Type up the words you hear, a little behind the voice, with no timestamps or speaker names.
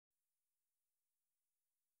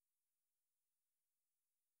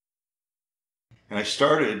And I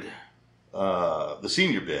started the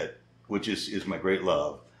senior bit, which is my great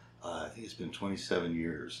love. I think it's been 27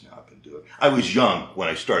 years now I've been doing it. I was young when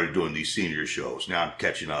I started doing these senior shows. Now I'm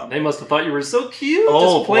catching up. They must have thought you were so cute,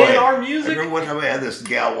 just playing our music. I remember one time I had this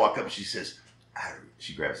gal walk up and she says,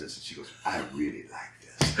 she grabs this and she goes, I really like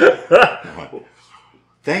this. Went,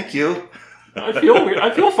 thank you. I feel weird.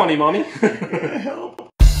 I feel funny, Mommy. Help.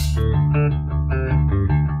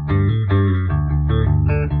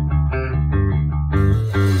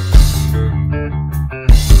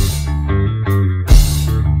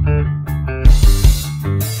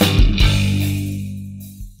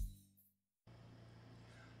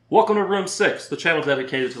 Welcome to Room 6, the channel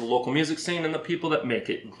dedicated to the local music scene and the people that make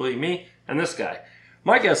it, including me and this guy.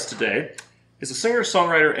 My guest today is a singer,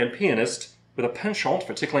 songwriter, and pianist with a penchant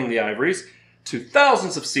for tickling the ivories to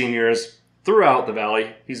thousands of seniors throughout the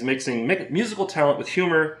valley. He's mixing musical talent with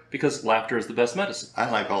humor because laughter is the best medicine.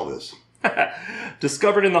 I like all this.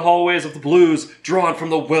 Discovered in the hallways of the blues, drawn from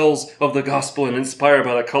the wells of the gospel, and inspired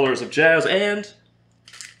by the colors of jazz, and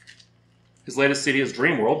his latest CD is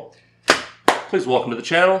Dream World. Please welcome to the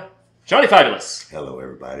channel, Johnny Fabulous. Hello,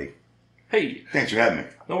 everybody. Hey. Thanks for having me.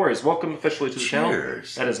 No worries. Welcome officially to the channel.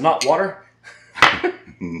 Cheers. That is not water. I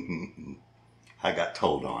got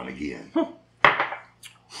told on again.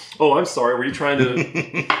 Oh, I'm sorry. Were you trying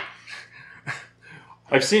to...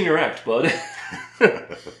 I've seen your act, bud.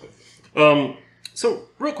 So,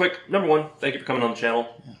 real quick, number one, thank you for coming on the channel.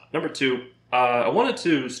 Yeah. Number two, I wanted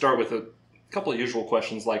to start with a couple of usual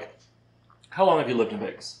questions like, how long have you lived in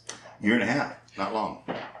Vegas? Year and a half. Not long.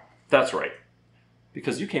 That's right.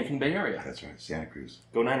 Because you came from the Bay Area. That's right. Santa Cruz.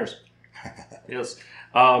 Go Niners. Yes.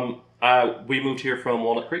 We moved here from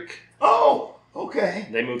Walnut Creek. Oh, okay.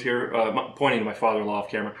 They moved here, pointing to my father-in-law off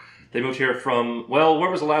camera. They moved here from, well, where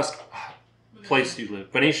was the last place you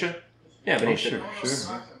lived? Benicia? Yeah, Benicia. Oh,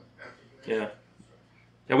 sure. Yeah.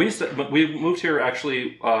 Yeah, we moved here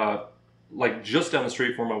actually, like just down the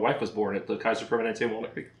street from where my wife was born at the Kaiser Permanente in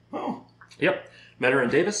Walnut Creek. Oh. Yep. Met her in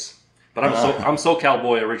Davis. But I'm so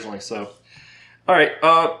cowboy originally, so. All right,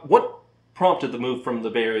 what prompted the move from the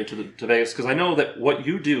Bay Area to Vegas? Because I know that what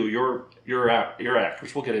you do, your act,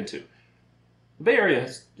 which we'll get into. The Bay Area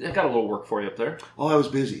has got a little work for you up there. Oh, I was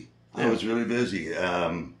busy. Yeah. I was really busy.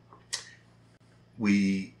 I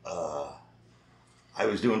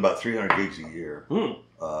was doing about 300 gigs a year.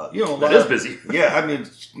 That is busy. Yeah, I mean,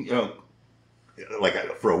 like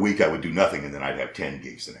for a week I would do nothing and then I'd have 10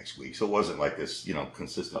 gigs the next week. So it wasn't like this,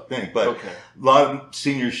 consistent thing. But okay. A lot of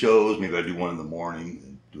senior shows, maybe I'd do one in the morning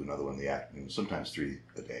and do another one in the afternoon, sometimes 3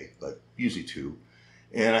 a day, but usually 2.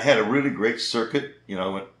 And I had a really great circuit. I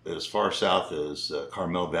went as far south as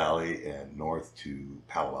Carmel Valley and north to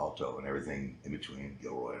Palo Alto and everything in between,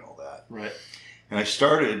 Gilroy and all that. Right. And I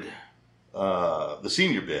started the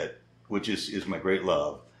senior bit, which is my great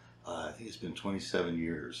love. I think it's been 27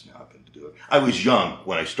 years now I've been doing it. I was young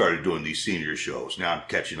when I started doing these senior shows. Now I'm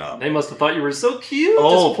catching up. They must have thought you were so cute,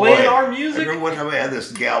 just playing our music. I remember one time I had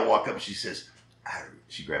this gal walk up and she says,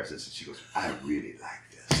 she grabs this and she goes, I really like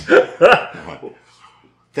this. I went,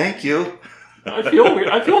 thank you. I feel weird.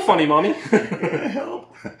 I feel funny, Mommy.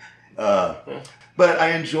 Help. But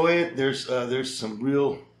I enjoy it. There's some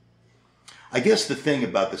real... I guess the thing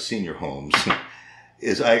about the senior homes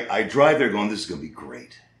is I drive there going, this is going to be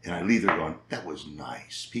great. And I leave there going, that was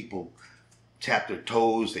nice. People tapped their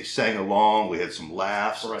toes, they sang along, we had some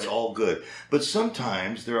laughs, right. It's all good. But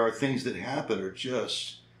sometimes there are things that happen that are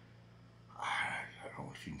just, I don't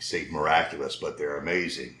know if you can say miraculous, but they're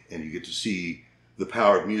amazing. And you get to see the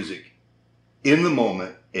power of music in the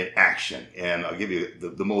moment, in action. And I'll give you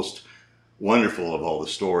the most wonderful of all the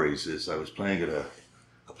stories is I was playing at a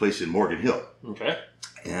place in Morgan Hill. Okay.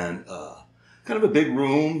 And kind of a big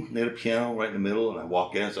room, they had a piano right in the middle, and I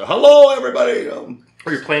walk in and say, hello, everybody. Or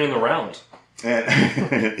you're playing in the round. And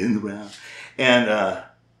in the round. And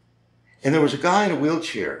there was a guy in a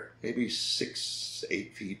wheelchair, maybe 6,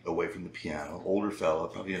 8 feet away from the piano, older fella,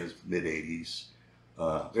 probably in his mid-80s,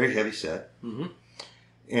 very heavy set. Mm-hmm.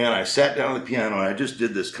 And I sat down at the piano, and I just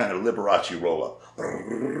did this kind of Liberace roll-up.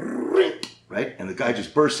 Right? And the guy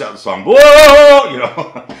just bursts out the song,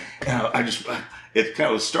 whoa! And it kind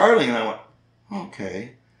of was startling, and I went,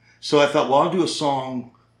 okay. So I thought, well, I'll do a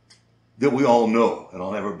song that we all know, and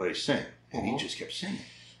I'll have everybody sing. And he just kept singing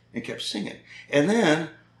and kept singing. And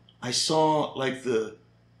then I saw like the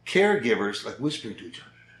caregivers like whispering to each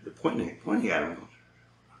other, they're pointing at him.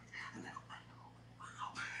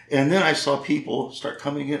 And then I saw people start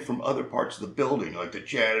coming in from other parts of the building, like the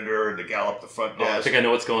janitor and the gal up the front desk. I think I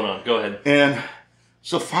know what's going on. Go ahead. And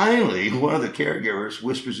so finally, one of the caregivers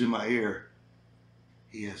whispers in my ear,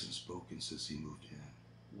 he hasn't spoken since he moved in.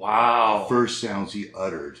 Wow. First sounds he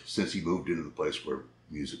uttered since he moved into the place where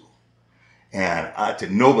musical. And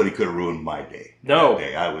nobody could have ruined my day. No. That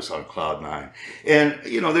day. I was on cloud nine. And,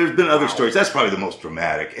 there's been other stories. That's probably the most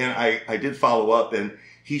dramatic. And I did follow up, and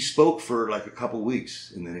he spoke for like a couple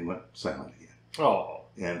weeks, and then he went silent again. Oh.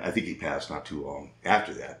 And I think he passed not too long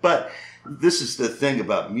after that. But this is the thing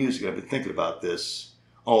about music. I've been thinking about this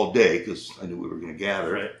all day because I knew we were going to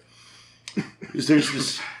gather. Right.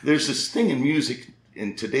 There's this thing in music,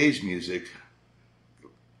 in today's music,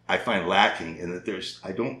 I find lacking in that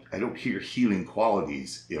I don't hear healing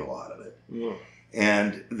qualities in a lot of it. Yeah.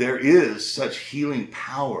 And there is such healing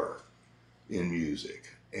power in music.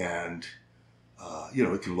 And,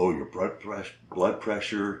 it can lower your blood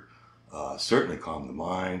pressure, certainly calm the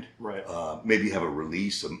mind. Right. Maybe have a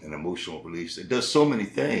release, an emotional release. It does so many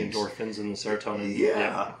things. Endorphins and the serotonin.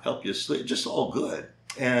 Yeah, help you sleep. Just all good.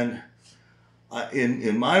 And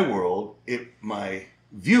in my world, my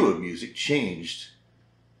view of music changed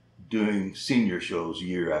doing senior shows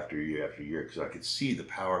year after year after year because I could see the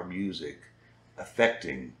power of music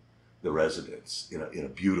affecting the residents in a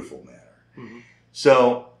beautiful manner. Mm-hmm.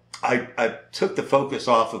 So I took the focus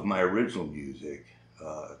off of my original music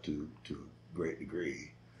to a great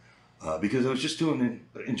degree because I was just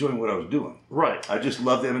enjoying what I was doing. Right. I just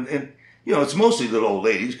love them, and it's mostly little old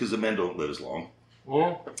ladies because the men don't live as long.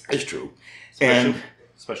 Well, it's true,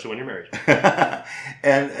 especially when you're married.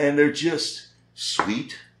 and they're just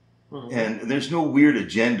sweet. Mm-hmm. And there's no weird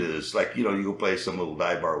agendas, like, you go play some little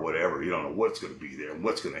dive bar or whatever. You don't know what's going to be there and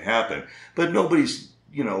what's going to happen. But nobody's,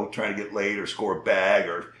 trying to get laid or score a bag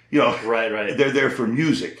or, Right. They're there for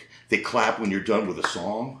music. They clap when you're done with a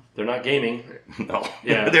song. They're not gaming. No.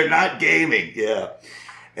 Yeah. They're not gaming. Yeah.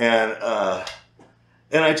 And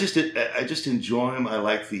I just enjoy them. I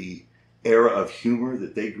like the era of humor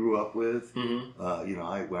that they grew up with. Mm-hmm. When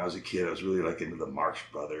I was a kid, I was really like into the Marx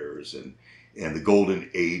Brothers and the golden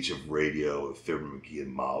age of radio with Fibber McGee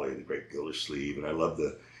and Molly, the Great Gildersleeve, and I love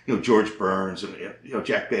the George Burns and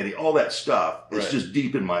Jack Benny, all that stuff. It's right. just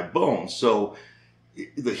deep in my bones. So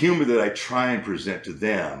the humor that I try and present to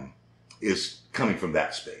them is coming from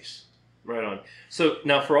that space. Right on. So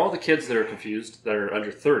now, for all the kids that are confused, that are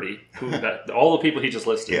under 30, all the people he just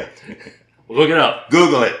listed, yeah, look it up.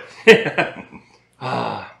 Google it.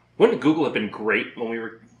 Wouldn't Google have been great when we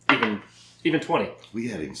were even 20? We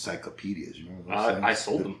had encyclopedias. You remember those things? I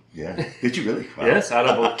sold them. Yeah. Did you really? Wow. Yes, out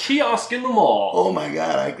of a kiosk in the mall. Oh my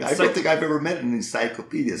God! I don't think I've ever met an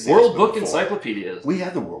encyclopedia. World Book encyclopedias. We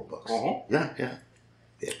had the World Books. Uh-huh. Yeah.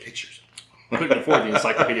 They had pictures. Couldn't afford the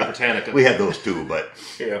Encyclopedia Britannica. We had those too, but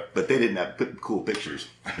yeah, but they didn't have cool pictures.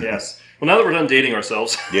 Yes. Well, now that we're done dating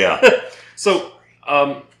ourselves. Yeah. So,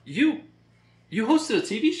 you hosted a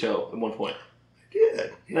TV show at one point. I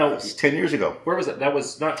did. Now, it was 10 years ago. Where was it? That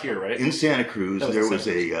was not here, right? In Santa Cruz, there was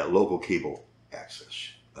a local cable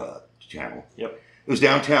access channel. Yep. It was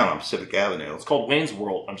downtown on Pacific Avenue. It's called Wayne's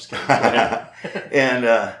World. I'm just kidding.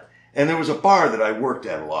 And there was a bar that I worked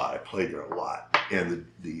at a lot. I played there a lot. And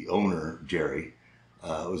the owner, Jerry,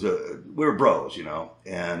 we were bros,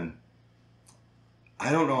 and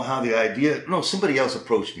I don't know how somebody else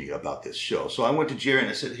approached me about this show. So I went to Jerry and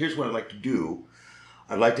I said, here's what I'd like to do.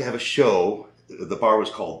 I'd like to have a show. The bar was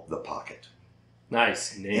called The Pocket.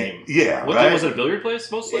 Nice name. Yeah, right? Was it a billiard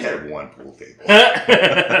place mostly? It had one pool table.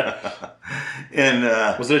 And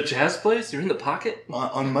was it a jazz place? You're in The Pocket?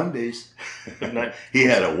 On Mondays. He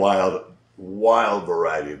had a wild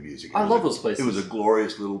variety of music. I love those places. It was a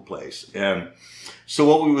glorious little place. And so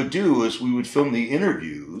what we would do is we would film the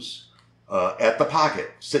interviews at The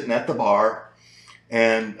Pocket, sitting at the bar,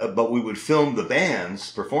 but we would film the band's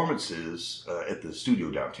performances at the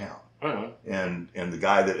studio downtown. Uh-huh. And the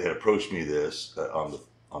guy that had approached me on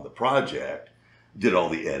the project did all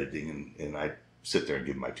the editing, and I'd sit there and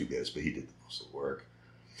give him my 2 bits, but he did most of the work.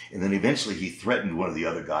 And then eventually he threatened one of the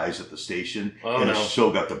other guys at the station, the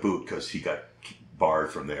show got the boot because he got barred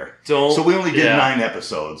from there. So we only did 9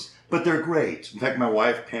 episodes, but they're great. In fact, my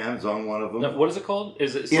wife Pam is on one of them. Now, what is it called?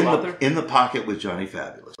 Is it still out there? In the Pocket with Johnny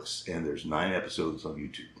Fabulous, and there's 9 episodes on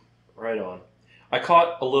YouTube. Right on. I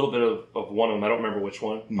caught a little bit of one of them. I don't remember which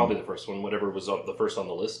one. Probably the first one, whatever was the first on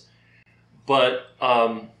the list. But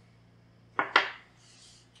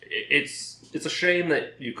it's a shame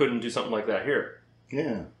that you couldn't do something like that here.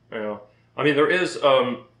 Yeah. I mean, there is.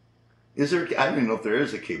 Is there? I don't even know if there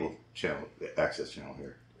is a cable channel, access channel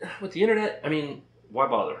here. With the internet, I mean, why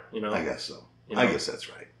bother? I guess so. I guess that's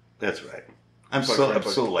right. That's right. I'm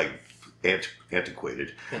so like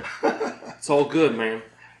antiquated. It's all good, man.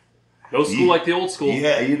 No school like the old school.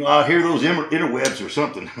 Yeah, I'll hear those interwebs or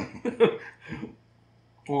something.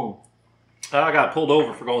 I got pulled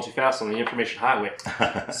over for going too fast on the information highway.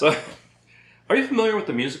 So, are you familiar with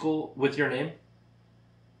the musical With Your Name?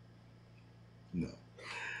 No.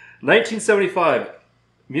 1975,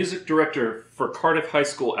 music director for Cardiff High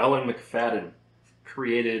School, Alan McFadden,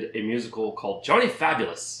 created a musical called Johnny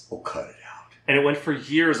Fabulous. Oh, cut it out. And it went for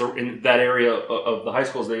years in that area of the high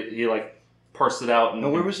schools. He like parsed it out. And, now,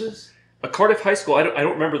 where was this? A Cardiff High School. I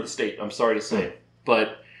don't remember the state. I'm sorry to say.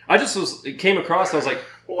 But I just came across. I was like,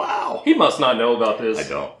 wow. He must not know about this. I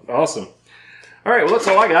don't. Awesome. All right. Well, that's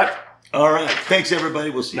all I got. All right. Thanks,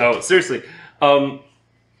 everybody. We'll see you. No, seriously.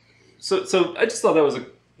 So I just thought that was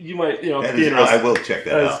you might, be interested. I will check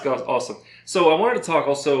that out. That's awesome. So I wanted to talk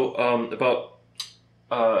also about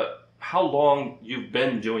how long you've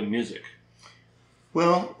been doing music.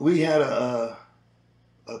 Well, we had a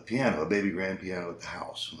piano, a baby grand piano at the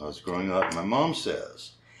house when I was growing up. My mom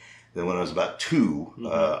says that when I was about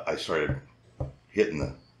 2, I started hitting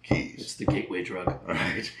the keys. It's the gateway drug.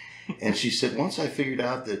 Right. And she said, once I figured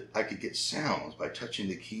out that I could get sounds by touching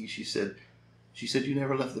the keys, she said, you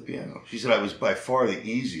never left the piano. She said I was by far the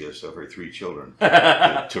easiest of her 3 children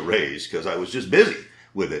to raise because I was just busy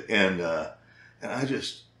with it. And I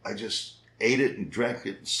just ate it and drank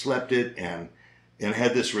it and slept it and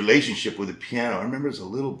had this relationship with the piano. I remember as a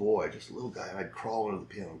little boy, just a little guy, and I'd crawl under the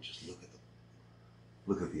piano and just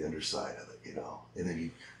look at the underside of it, and then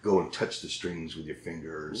you go and touch the strings with your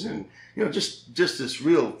fingers. Ooh. And, just this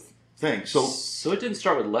real thing. So it didn't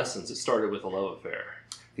start with lessons. It started with a love affair.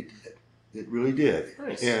 It did. It really did.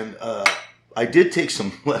 Nice. And I did take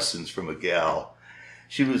some lessons from a gal.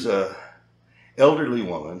 She was a elderly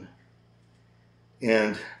woman,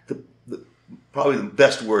 and probably the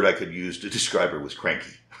best word I could use to describe her was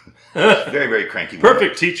cranky. Very, very cranky woman.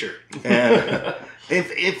 Perfect teacher. And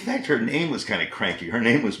in fact, her name was kind of cranky. Her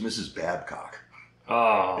name was Mrs. Babcock.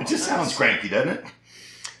 Oh, it just sounds cranky, doesn't it?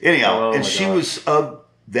 Anyhow, and she was of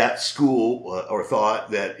that school or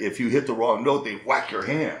thought that if you hit the wrong note, they'd whack your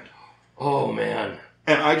hand. Oh, man.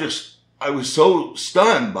 And I was so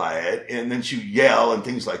stunned by it. And then she'd yell and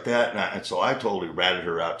things like that. And so I totally ratted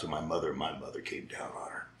her out to my mother. My mother came down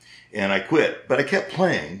on her. And I quit. But I kept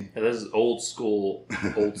playing. Yeah, this is old school.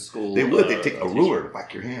 They would. They'd take a ruler and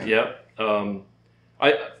whack your hand. Yep. Not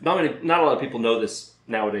a lot of people know this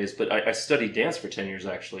nowadays, but I studied dance for 10 years,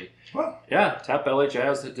 actually. Wow. Yeah, tap, ballet,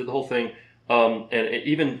 jazz, did the whole thing.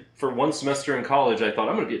 Even for one semester in college, I thought,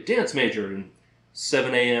 I'm going to be a dance major. And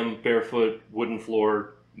 7 a.m., barefoot, wooden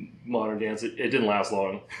floor, modern dance. It didn't last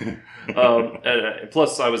long.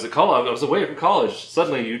 Plus, I was at college. I was away from college.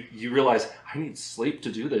 Suddenly, you realize, I need sleep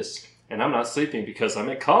to do this. And I'm not sleeping because I'm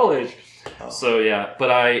at college. Oh. So, yeah.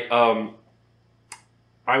 But I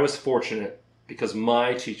was fortunate because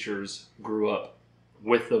my teachers grew up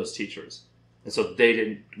with those teachers. And so they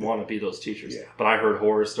didn't want to be those teachers. Yeah. But I heard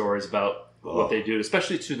horror stories about what they do,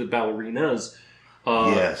 especially to the ballerinas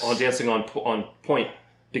yes. on Dancing on Point.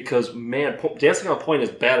 Because, man, Dancing on Point is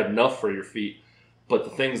bad enough for your feet. But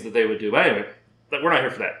the things that they would do. But anyway, we're not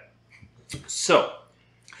here for that. So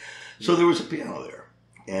there was a piano there.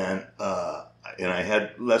 And I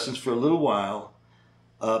had lessons for a little while.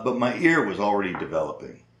 But my ear was already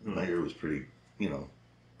developing. Mm-hmm. My ear was pretty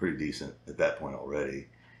decent at that point already.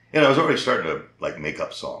 And I was already starting to make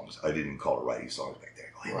up songs. I didn't call it writing songs back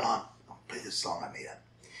there. Go, hey, Mom, I'll play this song I made up.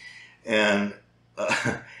 And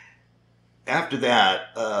after that,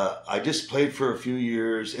 I just played for a few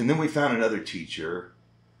years. And then we found another teacher.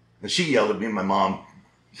 And she yelled at me, and my mom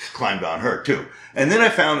climbed on her too. And then I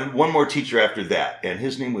found one more teacher after that. And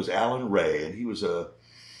his name was Alan Ray. And he was a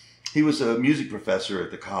music professor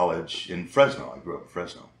at the college in Fresno. I grew up in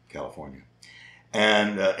Fresno, California.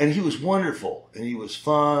 And he was wonderful, and he was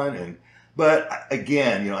fun, but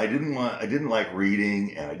again, I didn't like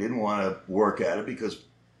reading, and I didn't want to work at it because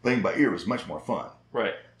playing by ear was much more fun.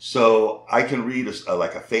 Right. So I can read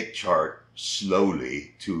a fake chart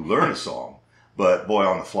slowly to learn a song, but boy,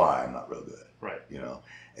 on the fly, I'm not real good. Right.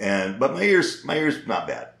 But my ear's not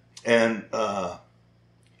bad, and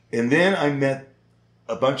then I met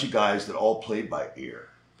a bunch of guys that all played by ear.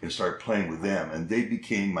 And started playing with them, and they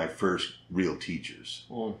became my first real teachers.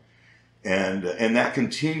 Mm. And that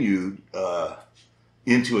continued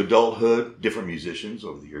into adulthood, different musicians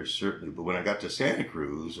over the years, certainly. But when I got to Santa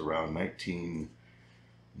Cruz around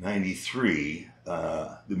 1993,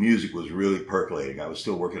 the music was really percolating. I was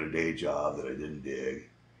still working a day job that I didn't dig.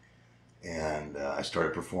 And I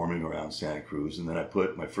started performing around Santa Cruz, and then I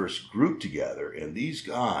put my first group together, and these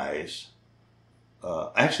guys...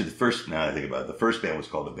 actually, now I think about it, the first band was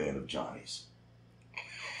called the Band of Johnnies.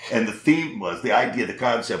 And the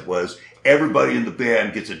concept was everybody in the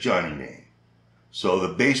band gets a Johnny name. So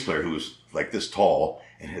the bass player, who was like this tall,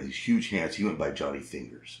 and had these huge hands. He went by Johnny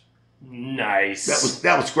Fingers. Nice.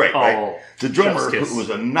 That was great, right? Oh, the drummer, who was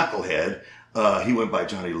a knucklehead, he went by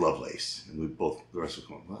Johnny Lovelace. And the rest was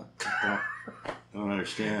going, what? I don't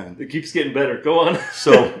understand. It keeps getting better. Go on.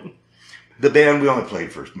 So the band, we only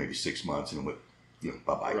played for maybe 6 months and went,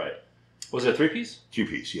 bye-bye. Right. Was it a 3-piece?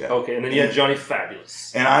 2-piece, yeah. Okay, and then you had Johnny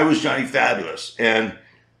Fabulous. And I was Johnny Fabulous. And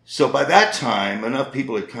so by that time, enough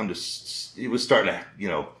people had come to, it was starting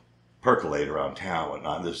to, percolate around town.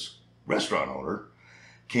 And this restaurant owner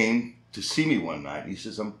came to see me one night. He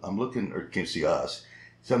says, I'm looking, or came to see us.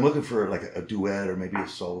 He said, I'm looking for like a duet or maybe a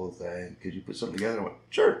solo thing. Could you put something together? I went,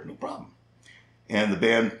 sure, no problem. And the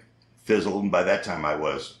band fizzled, and by that time I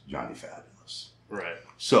was Johnny Fabulous. Right.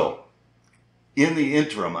 So, in the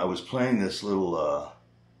interim, I was playing this little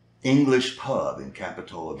English pub in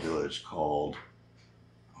Capitola Village called,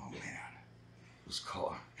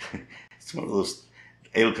 it's one of those,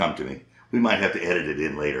 it'll come to me. We might have to edit it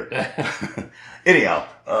in later. Anyhow,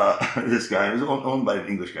 this guy was owned by an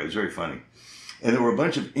English guy. He was very funny. And there were a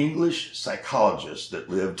bunch of English psychologists that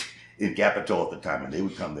lived in Capitola at the time, and they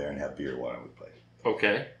would come there and have beer while I would play.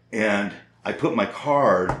 Okay. And I put my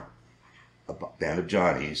card, a band of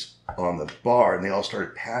Johnnies, on the bar, and they all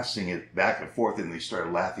started passing it back and forth, and they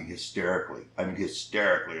started laughing hysterically. I mean,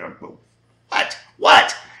 hysterically. I'm going,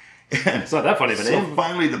 what? And it's not that funny of a name. So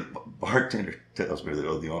finally the bartender tells me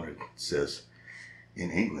that, the owner says, in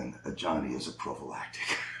England, a Johnny is a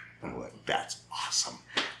prophylactic. And I went, that's awesome.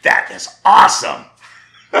 That is awesome.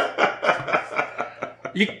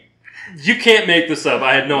 You can't make this up.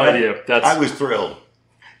 I had no idea. I was thrilled.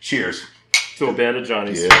 Cheers. To a band of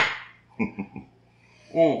Johnnies. Yeah.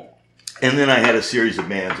 And then I had a series of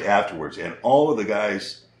bands afterwards, and all of the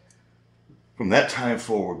guys from that time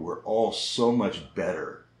forward were all so much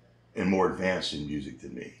better and more advanced in music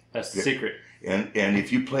than me. That's the secret. And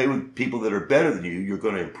if you play with people that are better than you, you're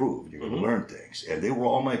going to improve. You're going to learn things. And they were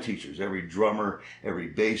all my teachers. Every drummer, every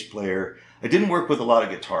bass player. I didn't work with a lot of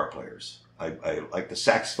guitar players. I like the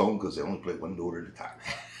saxophone because they only play one note at a time.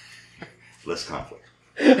 Less conflict.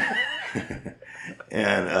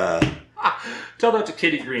 And tell that to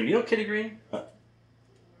Kitty Green. You know Kitty Green?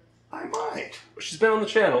 I might. She's been on the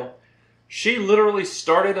channel. She literally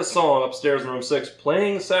started a song upstairs in room 6,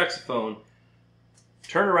 playing the saxophone,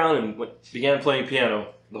 turned around and began playing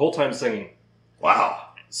piano, the whole time singing. Wow.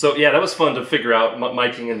 So yeah, that was fun to figure out,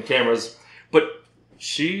 miking and cameras. But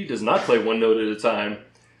she does not play one note at a time.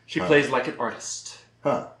 She plays like an artist.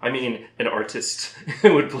 Huh. I mean, an artist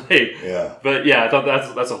would play. Yeah. But yeah, I thought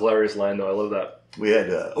that's a hilarious line, though. I love that. We had,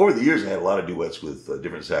 over the years, I had a lot of duets with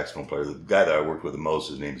different saxophone players. The guy that I worked with the most,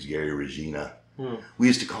 his name is Gary Regina. We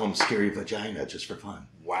used to call him Scary Vagina just for fun.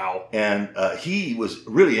 Wow. And he was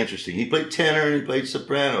really interesting. He played tenor and he played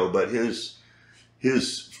soprano, but his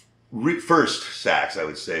first sax, I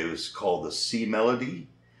would say, was called the C melody,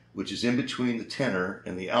 which is in between the tenor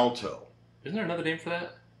and the alto. Isn't there another name for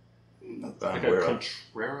that? Like a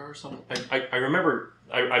Contrera or something? I remember,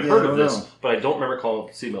 I've heard of this, but I don't remember calling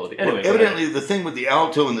it C melody. Anyway. Well, evidently, the thing with the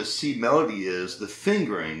alto and the C melody is the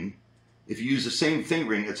fingering, if you use the same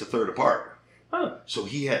fingering, it's a third apart. Huh. So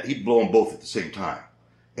he'd blow them both at the same time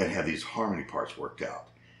and have these harmony parts worked out.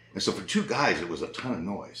 And so for two guys, it was a ton of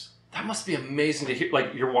noise. That must be amazing to hear.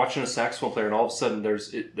 Like, you're watching a saxophone player, and all of a sudden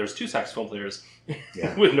there's two saxophone players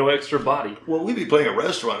with no extra body. Well, we'd be playing at a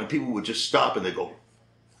restaurant, and people would just stop, and they'd go, look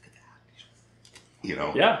at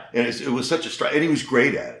that. Yeah. And it was such a strike. And he was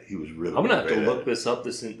great at it. He was really I'm going to have to look it. this up,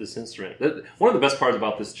 this instrument. One of the best parts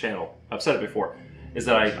about this channel, I've said it before, is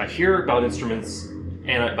that I hear about instruments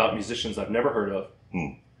and about musicians I've never heard of.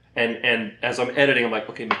 And as I'm editing, I'm like,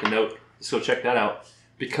 okay, make a note. Let's go check that out.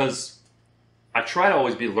 Because I try to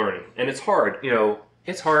always be learning. And it's hard,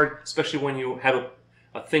 it's hard, especially when you have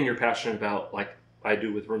a thing you're passionate about, like I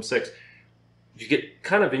do with Room 6. You get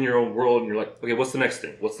kind of in your own world and you're like, okay, what's the next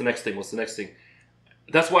thing? What's the next thing? What's the next thing?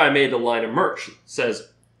 That's why I made the line of merch that says,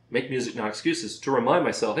 make music, not excuses, to remind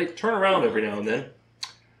myself, hey, turn around every now and then.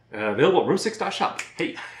 Available at room6.shop.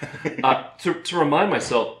 Hey, to remind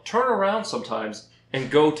myself, turn around sometimes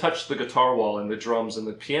and go touch the guitar wall and the drums and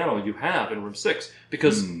the piano you have in Room 6.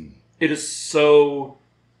 Because it is so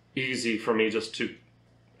easy for me just to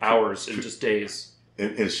hours and just days.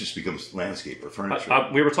 And it just becomes landscape or furniture.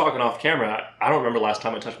 We were talking off camera. I don't remember last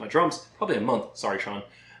time I touched my drums. Probably a month. Sorry, Sean.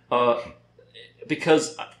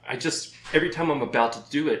 Because I just, every time I'm about to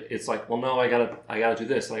do it, it's like, well, no, I gotta do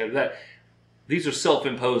this and I gotta do that. These are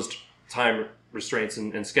self-imposed time restraints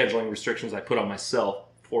and scheduling restrictions I put on myself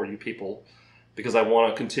for you people because I want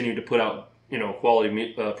to continue to put out,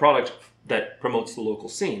 quality product that promotes the local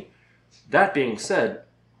scene. That being said,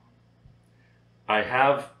 I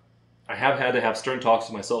I have had to have stern talks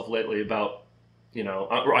with myself lately about,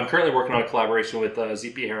 I'm currently working on a collaboration with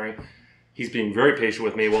ZP Herring. He's being very patient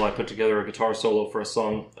with me while I put together a guitar solo for a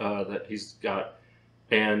song that he's got.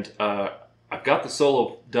 And I've got the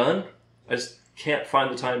solo done. I just can't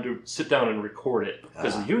find the time to sit down and record it.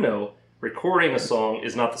 Because recording a song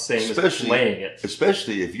is not the same as playing it.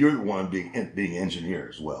 Especially if you're the one being engineer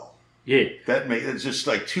as well. Yeah. It's just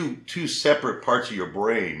like two separate parts of your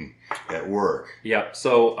brain at work. Yeah.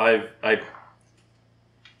 So I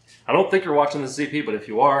don't think you're watching this, ZP, but if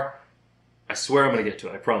you are, I swear I'm going to get to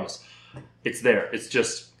it. I promise. It's there. It's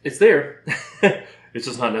there. It's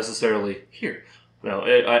just not necessarily here. No,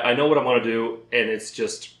 I know what I want to do, and it's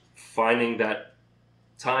just finding that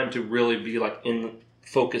time to really be like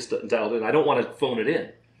focused and dialed in. I don't want to phone it in.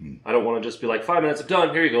 I don't want to just be like, 5 minutes, I'm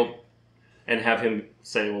done, here you go. And have him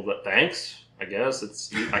say, well, thanks, I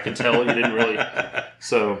guess. I can tell you didn't really.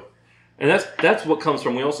 So, and that's what comes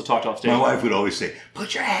from, we also talked off stage. My wife would always say,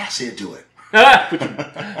 put your ass into it.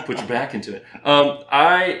 put your back into it.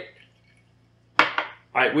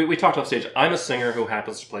 We talked off stage. I'm a singer who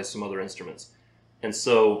happens to play some other instruments. And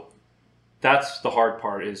so that's the hard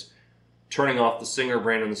part, is turning off the singer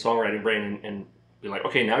brain and the songwriting brain and be like,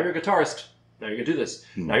 okay, now you're a guitarist. Now you're going to do this.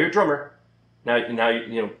 Now you're a drummer.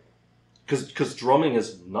 Now because drumming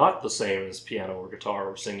is not the same as piano or guitar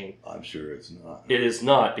or singing. I'm sure it's not. It is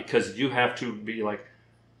not, because you have to be like,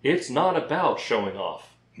 it's not about showing off.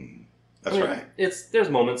 That's right. There's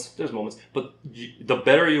moments, but the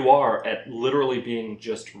better you are at literally being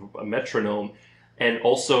just a metronome, and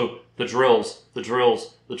also the drills, to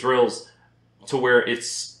where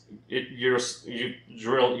you're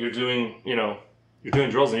doing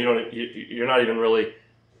drills, and you're not even really.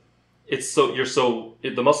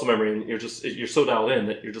 The muscle memory, and you're so dialed in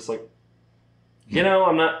that you're just like,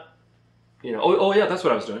 I'm not, oh yeah, that's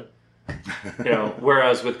what I was doing.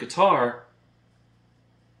 Whereas with guitar,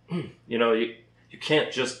 you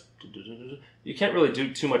can't really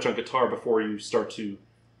do too much on guitar before you start to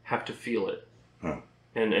have to feel it. Huh.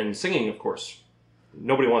 And singing, of course,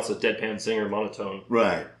 nobody wants a deadpan singer monotone.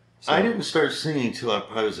 Right. So, I didn't start singing until I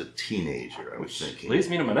probably was a teenager, I was thinking. Leads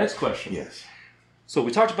me to my next question. Yes. So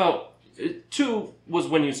we talked about, 2 was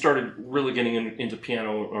when you started really getting into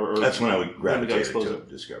piano, or that's when I would gravitate to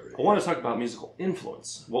discovery. I want to talk about musical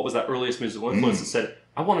influence. What was that earliest musical influence that said,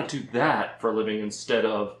 I want to do that for a living instead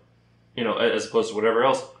of, as opposed to whatever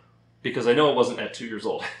else? Because I know it wasn't at 2 years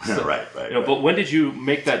old. So, right. But when did you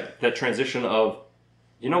make that transition of,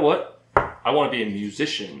 you know what, I want to be a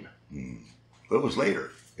musician? Well, it was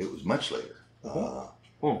later. It was much later.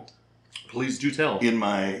 Please do tell. In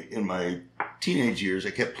my teenage years,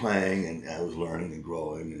 I kept playing, and I was learning and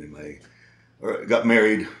growing. And I got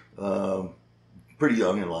married pretty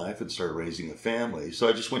young in life and started raising a family. So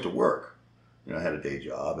I just went to work. I had a day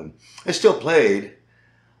job, and I still played.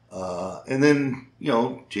 And then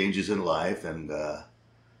changes in life, and I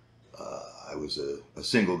was a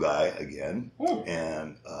single guy again,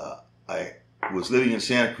 and I was living in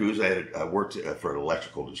Santa Cruz. I worked for an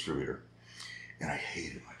electrical distributor, and I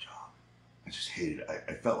hated my job. I just hated it.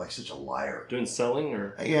 I felt like such a liar. Doing selling,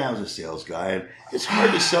 or? Yeah, I was a sales guy, and it's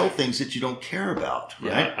hard to sell things that you don't care about,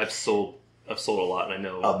 right? Yeah, I've sold a lot, and I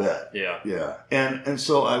know. I'll bet. Yeah. And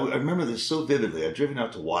so I remember this so vividly. I'd driven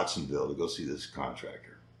out to Watsonville to go see this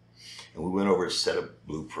contractor, and we went over a set of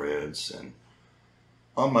blueprints. And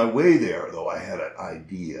on my way there, though, I had an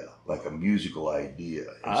idea, like a musical idea.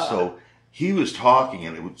 And so he was talking,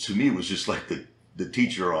 and to me, it was just like the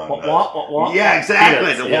teacher on. Yeah, exactly.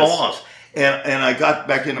 Yes, the yes. And I got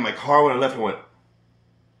back into my car when I left and went,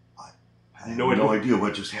 I have no idea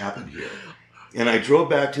what just happened here. And I drove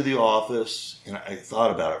back to the office, and I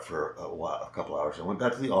thought about it for a couple hours. I went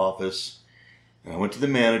back to the office, and I went to the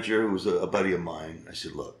manager, who was a buddy of mine. I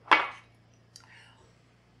said, look,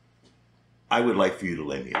 I would like for you to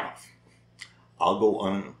lay me off. I'll go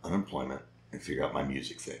on unemployment and figure out my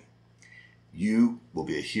music thing. You will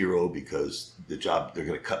be a hero, because the job, they're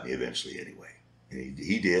going to cut me eventually anyway. And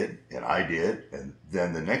he did, and I did. And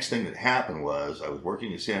then the next thing that happened was I was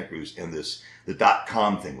working in Santa Cruz, and the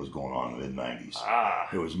 .com thing was going on in the mid-'90s.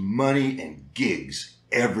 There was money and gigs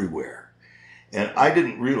everywhere. And I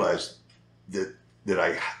didn't realize that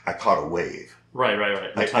I caught a wave. Right.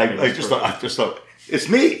 I just thought, it's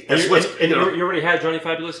me. You already had Johnny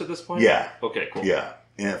Fabulous at this point? Yeah. Okay, cool. Yeah.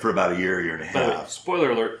 And for about a year and a half. By the way,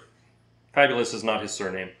 spoiler alert, Fabulous is not his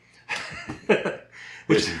surname.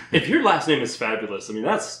 Which, if your last name is Fabulous, I mean,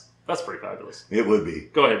 that's pretty fabulous. It would be.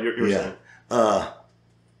 Go ahead, you're saying. I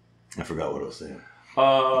forgot what I was saying.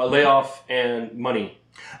 Layoff and money.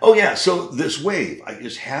 Oh yeah, so this wave, I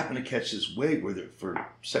just happened to catch this wave where for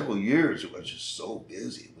several years it was just so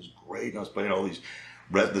busy. It was great. And I was playing all these,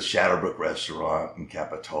 the Shadowbrook Restaurant in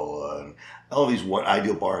Capitola, and all these one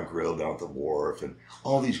Ideal Bar and Grill down at the Wharf, and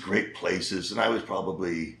all these great places. And I was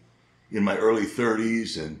probably in my early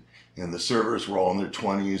 30s, and the servers were all in their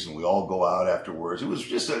 20s, and we all go out afterwards. It was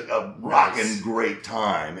just a rocking great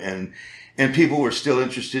time, and people were still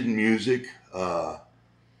interested in music.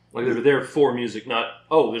 Like they were there for music, not,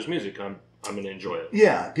 oh, there's music, I'm going to enjoy it.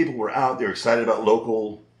 Yeah, people were out there excited about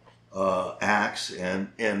local acts,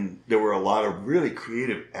 and there were a lot of really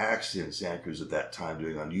creative acts in Santa Cruz at that time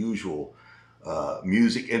doing unusual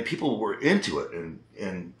music, and people were into it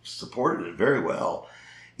and supported it very well.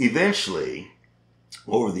 Eventually,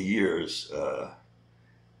 over the years, a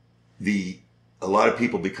lot of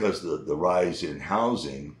people, because the rise in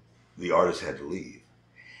housing, the artists had to leave,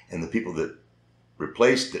 and the people that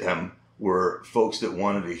replaced them were folks that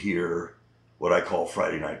wanted to hear what I call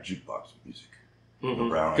Friday night jukebox music.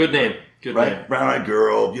 Mm-hmm. Good name. Good name. Brown Eyed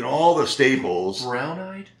Girl, all the staples. Brown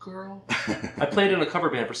Eyed Girl? I played in a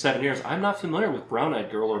cover band for 7 years. I'm not familiar with Brown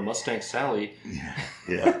Eyed Girl or Mustang Sally.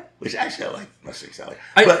 Yeah. Which actually I like Mustang Sally.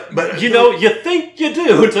 But you think you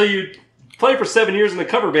do until you play for 7 years in a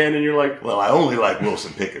cover band and you're like... Well, I only like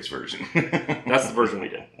Wilson Pickett's version. That's the version we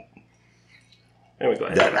did. Anyway, go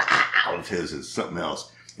ahead. That of his is something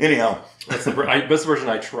else. Anyhow. That's the version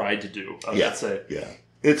I tried to do, I would say. Yeah.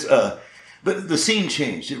 It's... But the scene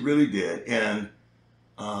changed. It really did. And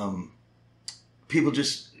people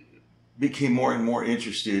just became more and more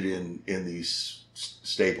interested in these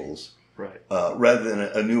staples, right? Rather than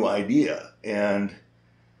a new idea. And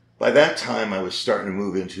by that time, I was starting to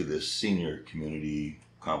move into this senior community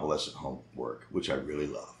convalescent home work, which I really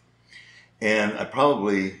love. And I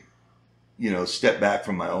probably, stepped back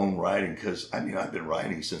from my own writing because, I've been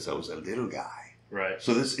writing since I was a little guy. Right.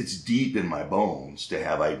 So it's deep in my bones to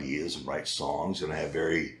have ideas and write songs, and I have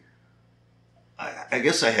I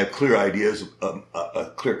guess I have clear ideas,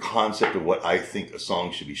 a clear concept of what I think a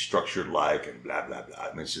song should be structured like, and blah blah blah.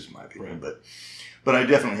 It's just my opinion, right. but I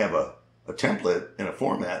definitely have a template and a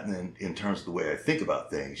format, and then in terms of the way I think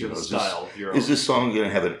about things, is this song going to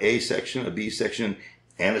have an A section, a B section,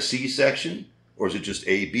 and a C section? Or is it just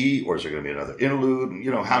A, B? Or is there going to be another interlude?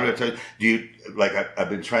 How do I tell you? I've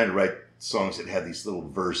been trying to write songs that have these little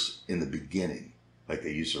verse in the beginning, like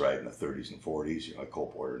they used to write in the 30s and 40s, like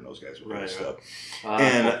Cole Porter and those guys would write stuff. Cole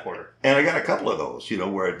and I got a couple of those,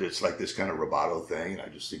 where it's like this kind of rubato thing, and I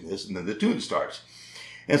just sing this, and then the tune starts.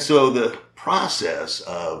 And so the process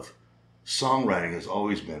of songwriting has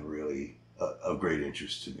always been really of great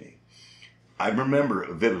interest to me. I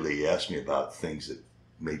remember vividly, you asked me about things that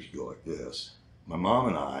made you go like this. My mom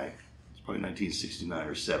and I, it's probably 1969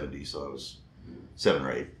 or 70, so I was 7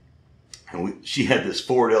 or 8. And she had this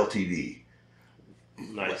Ford LTD.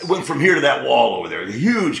 Nice. It went from here to that wall over there. A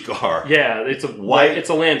huge car. Yeah, it's a white. It's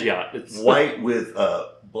a land yacht. It's white with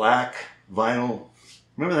black vinyl.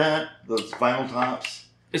 Remember that? Those vinyl tops.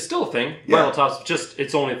 It's still a thing. Yeah. Vinyl tops. Just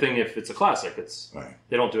it's only a thing if it's a classic. It's right.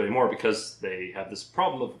 They don't do it anymore because they have this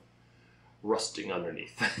problem of rusting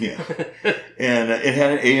underneath. Yeah. And it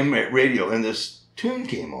had an AM radio, and this tune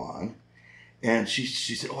came on. And she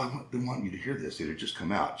said, "Oh, I've been wanting you to hear this. It had just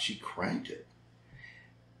come out." She cranked it,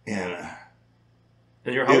 and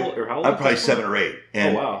you're how old? I'm probably 7 or 8.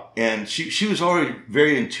 And, oh wow! And she was already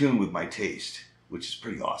very in tune with my taste, which is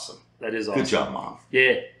pretty awesome. That is awesome. Good job, Mom.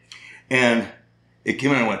 Yeah. And it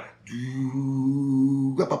came in and went.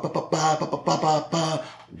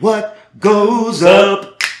 What goes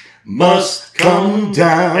up must come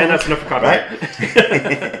down. And that's enough for copyright.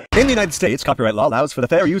 Right? In the United States, copyright law allows for the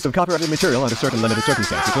fair use of copyrighted material under certain limited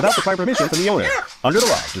circumstances without the prior permission from the owner. Under the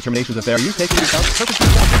law, determinations of fair use take into account the purpose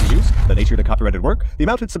of the use, the nature of the copyrighted work, the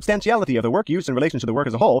amount and substantiality of the work used in relation to the work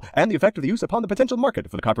as a whole, and the effect of the use upon the potential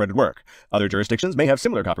market for the copyrighted work. Other jurisdictions may have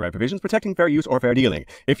similar copyright provisions protecting fair use or fair dealing.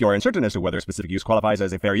 If you are uncertain as to whether a specific use qualifies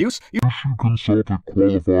as a fair use, you should consult a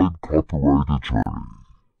qualified copyright attorney.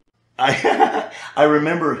 I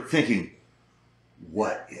remember thinking,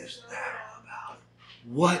 what is that all about?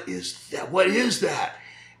 What is that? What is that?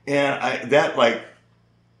 And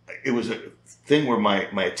it was a thing where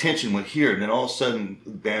my attention went here, and then all of a sudden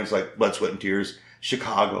bands like Blood, Sweat, and Tears,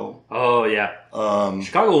 Chicago. Oh yeah.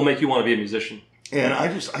 Chicago will make you want to be a musician. And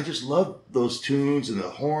I just loved those tunes and the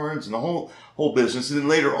horns and the whole business. And then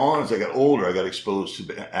later on, as I got older, I got exposed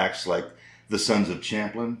to acts like the Sons of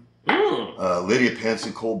Champlin, Lydia Pence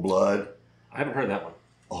and Cold Blood. I haven't heard that one.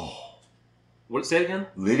 Oh. What, say it again?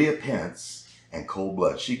 Lydia Pence and Cold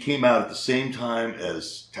Blood. She came out at the same time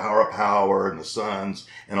as Tower of Power and the Suns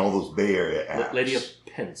and all those Bay Area acts. Lady of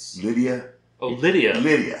Pence. Lydia? Oh, Lydia.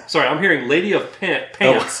 Lydia. Sorry, I'm hearing Lady of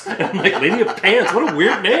Pants. Oh. I'm like, Lady of Pants? What a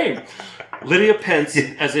weird name. Lydia Pence,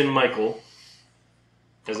 as in Michael.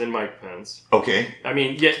 As in Mike Pence. Okay. I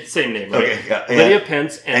mean, yeah, same name, right? Okay, yeah. Lydia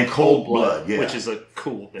Pence and Cold Blood, yeah. which is a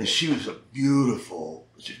cool thing. And she was a beautiful,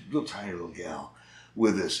 just little tiny little gal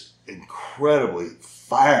with this incredibly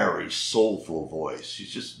fiery, soulful voice.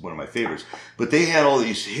 She's just one of my favorites. But they had all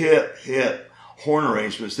these hip horn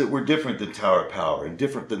arrangements that were different than Tower of Power and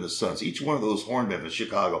different than the Suns. Each one of those horn bands in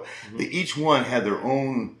Chicago, they each one had their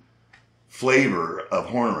own flavor of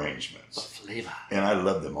horn arrangements. A flavor. And I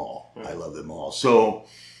love them all. I love them all. So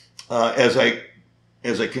as I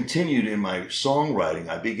continued in my songwriting,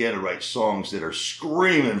 I began to write songs that are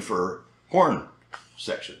screaming for horn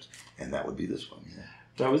sections. And that would be this one.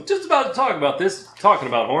 Yeah. I was just about to talk about this, talking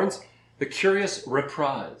about horns. The Curious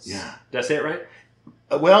Reprise. Yeah. Did I say it right?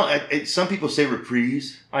 Well, some people say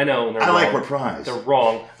reprise. I know. And they're I wrong. like reprise. They're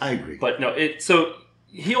wrong. I agree. But no, so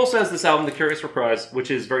he also has this album, The Curious Reprise,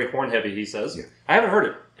 which is very horn heavy, he says. Yeah. I haven't heard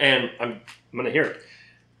it, and I'm going to hear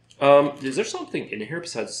it. Is there something in here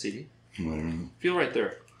besides the CD? Feel right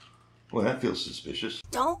there. Well, that feels suspicious.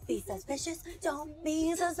 Don't be suspicious. Don't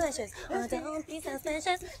be suspicious. Oh, don't be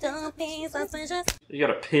suspicious. Don't be suspicious. You got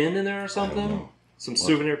a pin in there or something? Some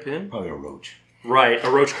souvenir pin? Probably a roach. Right, a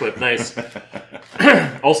roach clip. Nice.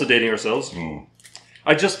 Also dating ourselves.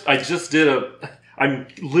 I just did I'm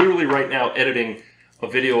literally right now editing a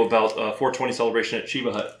video about 420 celebration at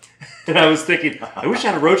Shiva Hut. And I was thinking, I wish I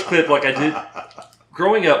had a roach clip like I did.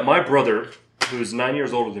 Growing up, my brother, who's 9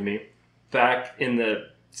 years older than me, back in the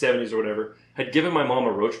 70s or whatever, had given my mom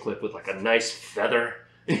a roach clip with like a nice feather.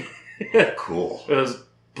 Cool. It was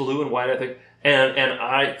blue and white, I think. And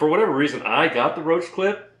I, for whatever reason, I got the roach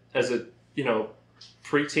clip as a,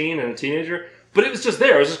 preteen and a teenager. But it was just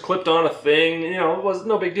there. It was just clipped on a thing. It was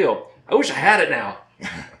no big deal. I wish I had it now.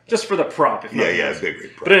 Just for the prop. If Yeah,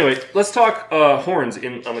 big prop. But anyway, let's talk horns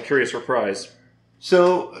on the Curious Reprise.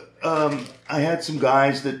 So I had some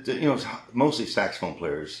guys that, mostly saxophone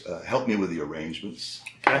players, helped me with the arrangements.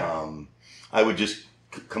 Okay. I would just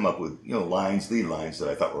come up with, lead lines that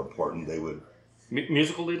I thought were important. They would...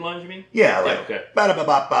 Musical lead lines, you mean? Yeah, like okay.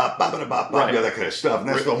 Ba-da-ba-ba-ba, ba-ba-da-ba-ba, Right. that kind of stuff. And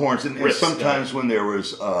that's the horns. And Riffs, sometimes when there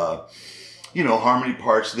was, harmony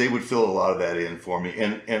parts, they would fill a lot of that in for me.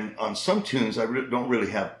 And on some tunes, I don't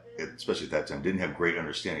really have, especially at that time, didn't have great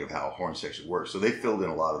understanding of how a horn section works. So they filled in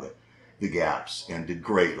a lot of the gaps and did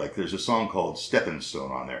great. Like there's a song called Stepping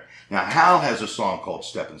Stone on there. Now, Hal has a song called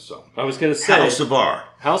Stepping Stone. I was going to say... Hal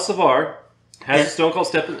Savar has a song called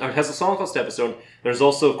Stepping Stone. There's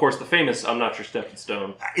also, of course, the famous I'm Not Your Stepping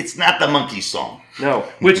Stone. It's not the Monkey song. No,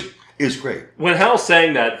 which is great. When Hal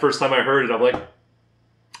sang that first time I heard it, I'm like,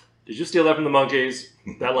 did you steal that from the Monkees?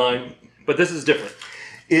 That line? But this is different.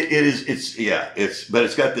 But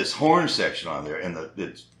it's got this horn section on there, and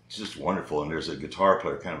it's just wonderful. And there's a guitar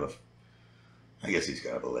player, I guess he's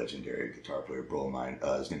kind of a legendary guitar player, bro of mine.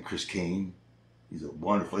 His name is Chris Kane. He's a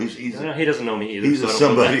wonderful. He doesn't know me either.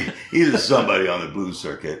 He's somebody on the blues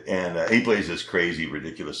circuit, and he plays this crazy,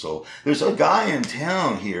 ridiculous soul. There's a guy in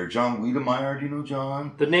town here, John Wiedemeyer. Do you know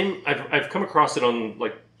John? The name I've come across it on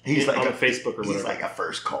on Facebook or whatever. He's like a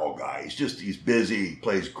first call guy. He's busy. He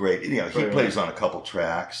plays great. He plays on a couple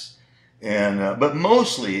tracks, and but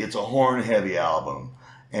mostly it's a horn heavy album.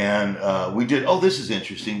 And we did. Oh, this is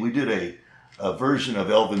interesting. We did a version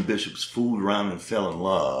of Elvin Bishop's "Fooled Around and Fell in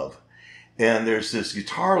Love." And there's this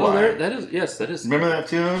guitar line. That is. Remember that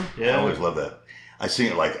tune? Yeah. I always love that. I sing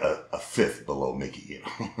it like a fifth below Mickey,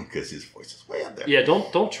 because his voice is way up there. Yeah,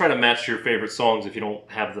 don't try to match your favorite songs if you don't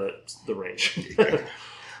have the range.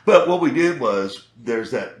 But what we did was there's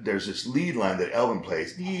this lead line that Elvin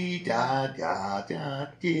plays, dee da da da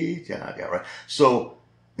dee da da, right? So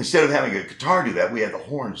instead of having a guitar do that, we had the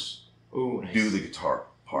horns do the guitar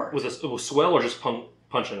part. With a swell or just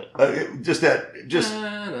punching it? Like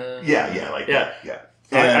that. Yeah.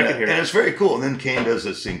 I can hear it. And it's very cool. And then Kane does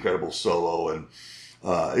this incredible solo, and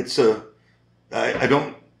I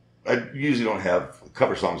usually don't have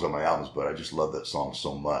cover songs on my albums, but I just love that song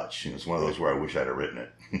so much. It's one of those where I wish I'd have written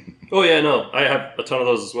it. Oh yeah, no, I have a ton of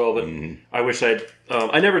those as well. But I wish I'd.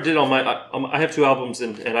 I never did on my. I have two albums,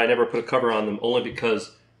 and I never put a cover on them, only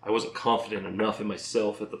because I wasn't confident enough in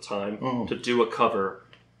myself at the time to do a cover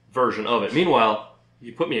version of it. Meanwhile,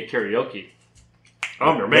 you put me at karaoke,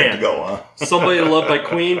 I'm your man. To go, huh? Somebody to Love by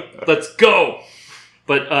Queen. Let's go.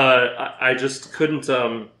 But I just couldn't.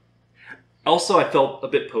 Also, I felt a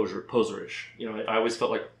bit poserish. I always felt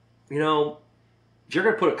like, if you're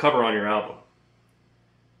going to put a cover on your album,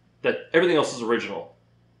 that everything else is original,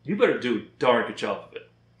 you better do a darn good job of it.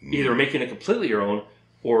 Either making it completely your own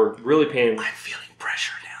or really paying... I'm feeling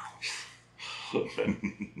pressure now.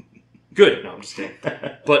 Good. No, I'm just kidding.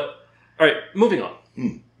 But, all right, moving on.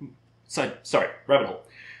 Sorry, rabbit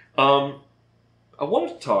hole. I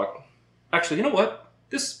wanted to talk... Actually, you know what?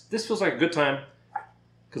 This feels like a good time,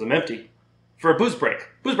 because I'm empty, for a booze break.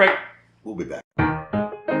 Booze break. We'll be back.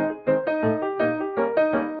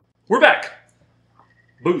 We're back.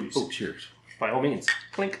 Booze. Oh, cheers. By all means.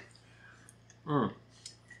 Clink.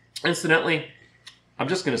 Incidentally, I'm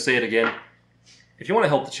just going to say it again. If you want to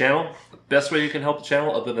help the channel, the best way you can help the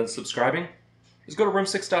channel, other than subscribing, is go to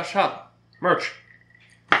room6.shop. Merch.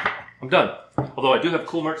 I'm done. Although I do have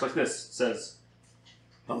cool merch like this. It says...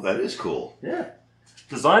 Oh, that is cool. Yeah.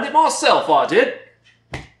 Designed it myself, I did.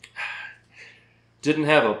 Didn't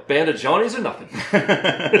have a band of Johnnies or nothing.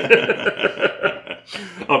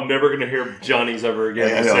 I'm never going to hear Johnnies ever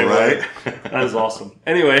again. I know, right? That is awesome.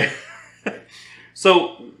 Anyway,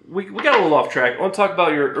 so we got a little off track. I want to talk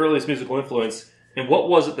about your earliest musical influence, and what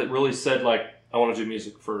was it that really said, like, I want to do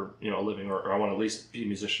music for a living, or I want to at least be a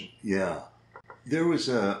musician? Yeah. There was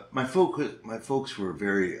my folks were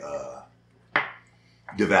very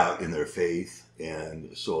devout in their faith,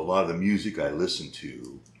 and so a lot of the music I listened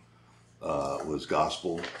to was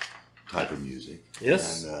gospel type of music.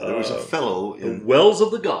 Yes. And there was a fellow in the Wells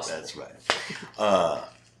of the Gospel. That's right.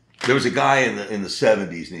 There was a guy in the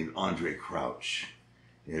 70s named Andre Crouch.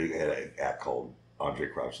 He had an act called Andre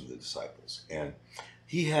Crouch and the Disciples, and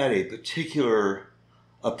he had a particular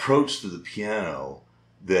approach to the piano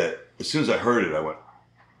that, as soon as I heard it, I went,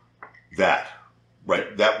 that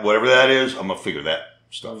whatever that is, I'm gonna figure that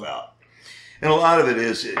stuff out. And a lot of it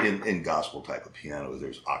is in gospel type of piano.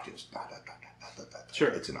 There's octaves. Sure.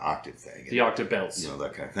 It's an octave thing. The octave bounce.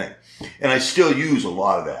 That kind of thing. And I still use a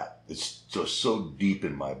lot of that. It's just so deep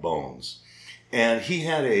in my bones. And he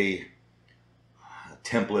had a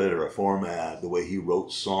template or a format, the way he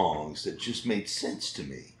wrote songs, that just made sense to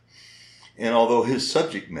me. And although his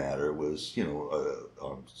subject matter was,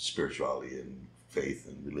 on spirituality and faith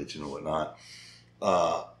and religion and whatnot,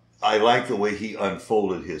 I like the way he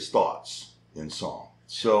unfolded his thoughts in song.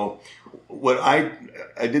 So I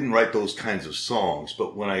didn't write those kinds of songs,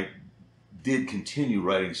 but when I did continue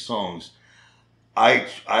writing songs, I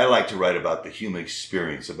like to write about the human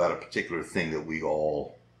experience, about a particular thing that we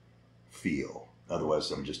all feel.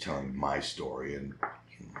 Otherwise, I'm just telling my story.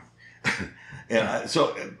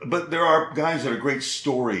 But there are guys that are great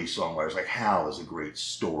story songwriters, like Hal is a great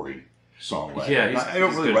story songwriter. Yeah, I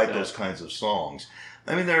don't really write those kinds of songs.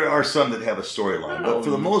 I mean, there are some that have a storyline, but for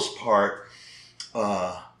the most part,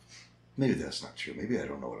 maybe that's not true. Maybe I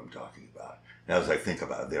don't know what I'm talking about. Now, as I think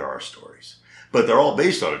about it, there are stories. But they're all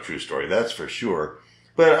based on a true story, that's for sure.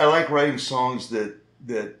 But I like writing songs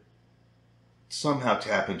that somehow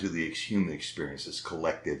tap into the human experience, this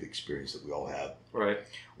collective experience that we all have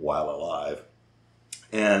while alive.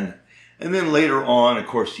 And then later on, of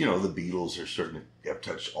course, the Beatles are certainly have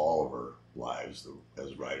touched all of our lives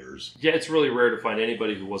as writers. Yeah, it's really rare to find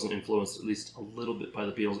anybody who wasn't influenced at least a little bit by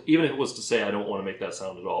the Beatles, even if it was to say, I don't want to make that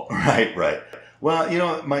sound at all. Right.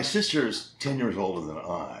 Well, my sister's 10 years older than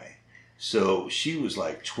I, so she was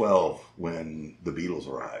like 12 when the Beatles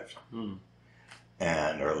arrived, or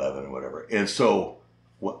 11 or whatever. And so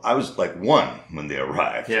I was like 1 when they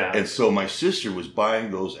arrived. Yeah. And so my sister was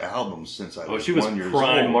buying those albums since I was 1 year old. She was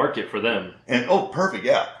prime market for them. And perfect,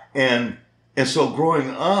 yeah. And so growing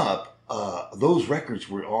up, those records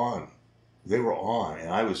were on. They were on, and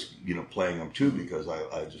I was, playing them too because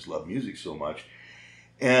I just love music so much.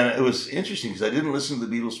 And it was interesting because I didn't listen to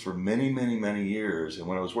the Beatles for many, many, many years. And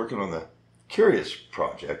when I was working on the Curious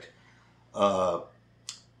project,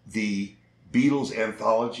 the Beatles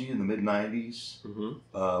anthology in the mid-90s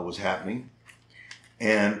was happening.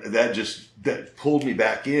 And that pulled me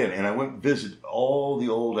back in, and I went and visited all the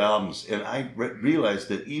old albums, and I realized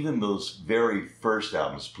that even those very first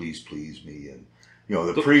albums, Please Please Me, and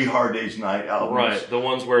the pre-Hard Day's Night albums, right? The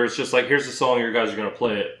ones where it's just like, here's the song, you guys are going to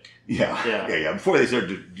play it. Yeah. Before they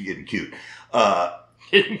started getting cute,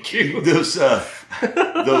 getting cute.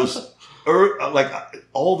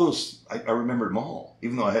 All those, I remembered them all,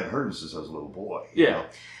 even though I hadn't heard them since I was a little boy. You know?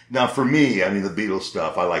 Now, for me, I mean, the Beatles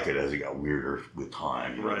stuff, I like it as it got weirder with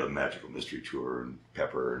time. The Magical Mystery Tour and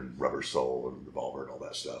Pepper and Rubber Soul and Revolver and all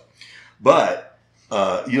that stuff. But,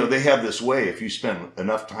 they have this way, if you spend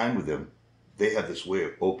enough time with them, they have this way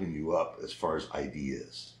of opening you up as far as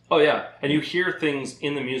ideas. Oh, yeah. And you hear things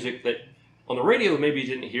in the music that on the radio maybe you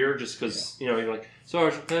didn't hear just because, you're like,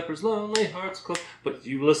 Sgt. Pepper's Lonely Hearts Club. But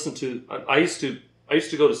you listen to, I used to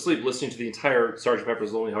go to sleep listening to the entire Sgt.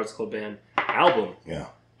 Pepper's Lonely Hearts Club Band album. Yeah.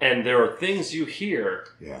 And there are things you hear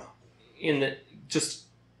in the just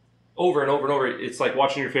over and over and over. It's like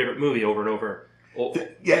watching your favorite movie over and over.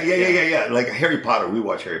 Yeah. Like Harry Potter, we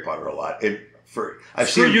watch Harry Potter a lot.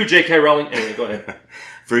 Screw you, J.K. Rowling. Anyway, go ahead.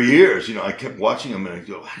 For years, I kept watching them and I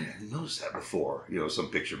go, I didn't notice that before. Some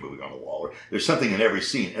picture moving on the wall. Or there's something in every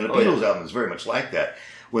scene. And the Beatles album is very much like that.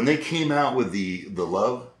 When they came out with the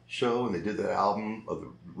Love show and they did that album of the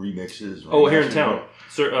remixes. Here in town.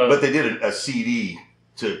 But they did a CD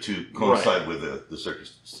to coincide with the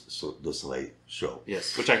Circus du Soleil show.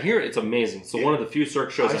 Yes, which I hear it's amazing. So one of the few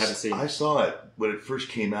Cirque shows I haven't seen. I saw it when it first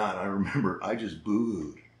came out. I remember I just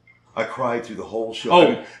booed. I cried through the whole show.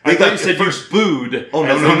 Oh, I thought you said you booed. Oh,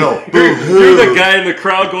 no. You're the guy in the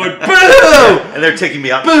crowd going, boo! And they're taking me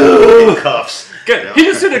out in cuffs. He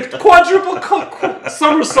just did a quadruple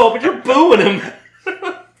somersault, but you're booing him.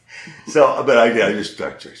 So, but I just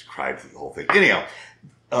cried through the whole thing. Anyhow,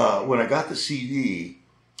 when I got the CD,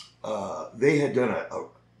 they had done a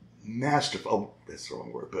masterful, that's the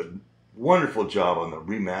wrong word, but wonderful job on the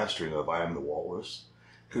remastering of I Am the Walrus.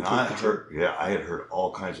 And I had heard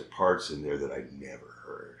all kinds of parts in there that I'd never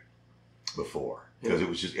heard before. Because it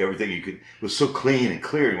was just everything it was so clean and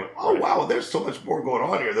clear. You went, oh, wow, there's so much more going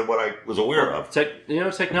on here than what I was aware of.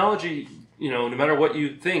 Technology, no matter what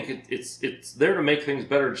you think, it's there to make things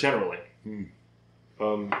better generally.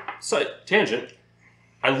 Tangent.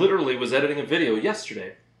 I literally was editing a video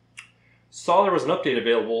yesterday. Saw there was an update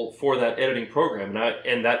available for that editing program.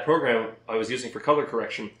 And that program I was using for color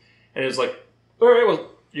correction. And it was like, all right, well,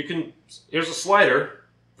 here's a slider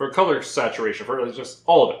for color saturation, for just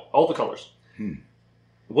all of it, all the colors. It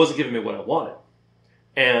wasn't giving me what I wanted.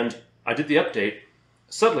 And I did the update.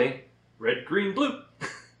 Suddenly, red, green, blue.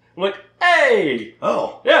 I'm like, hey!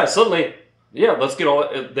 Oh. Yeah, suddenly, let's get all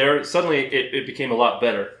there. Suddenly, it became a lot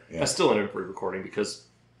better. Yeah. I still ended up re-recording because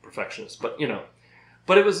perfectionist. But,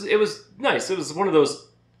 But it was nice. It was one of those,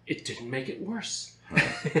 it didn't make it worse.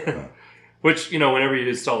 Which, whenever you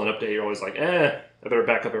install an update, you're always like, I better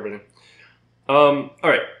back up everything. All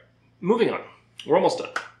right, moving on. We're almost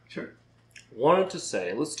done. Sure. Wanted to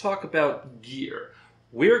say, let's talk about gear.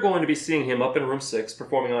 We're going to be seeing him up in room 6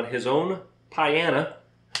 performing on his own piano,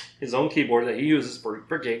 his own keyboard that he uses for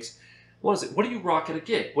gigs. What is it? What do you rock at a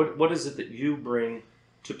gig? What is it that you bring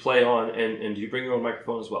to play on, and do you bring your own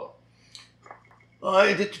microphone as well?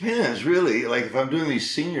 It depends, really. Like if I'm doing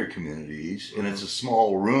these senior communities and it's a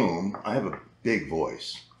small room, I have a big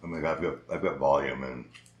voice. I mean, I've got volume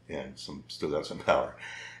and still got some power,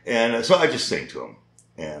 and so I just sing to them.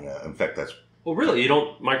 And in fact, that's well, really, you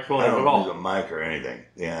don't microphone I it don't at all. use a mic or anything,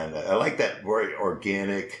 and I like that very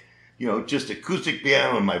organic, just acoustic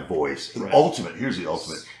piano in my voice. And here's the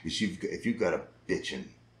ultimate: is if you've got a bitchin'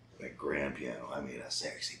 like grand piano, I mean a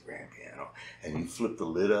sexy grand piano, and you flip the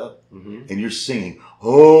lid up, and you're singing,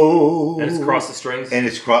 and it's across the strings, and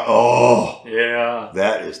it's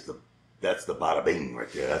that's the bada bing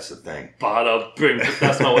right there. That's the thing. Bada bing. But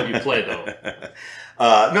that's not what you play though.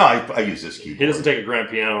 No, I use this keyboard. He doesn't take a grand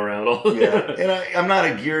piano around. And I'm not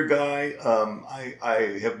a gear guy.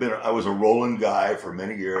 I was a Roland guy for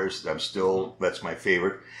many years. That's my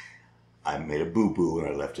favorite. I made a boo-boo and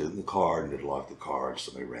I left it in the car and didn't lock the car and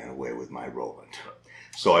somebody ran away with my Roland.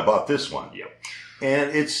 So I bought this one. Yep.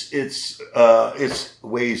 And it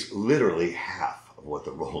weighs literally half of what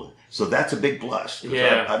the Roland. So that's a big plus.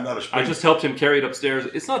 Yeah. I'm not a I just helped him carry it upstairs.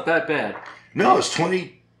 It's not that bad. No, it's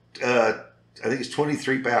 20, I think it's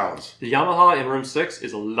 23 pounds. The Yamaha in room 6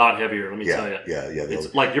 is a lot heavier, let me tell you. Yeah.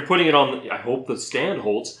 It's like you're putting it on, I hope the stand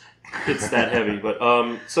holds. It's that heavy. But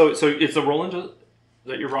so it's a Roland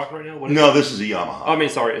that you're rocking right now? This is a Yamaha. I mean,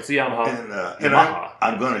 sorry, it's the Yamaha. And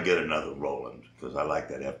I'm going to get another Roland because I like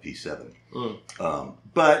that FP7.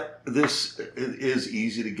 But this is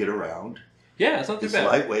easy to get around. Yeah, it's not too bad.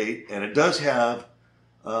 It's lightweight, and it does have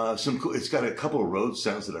some cool. It's got a couple of Rhodes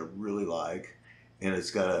sounds that I really like, and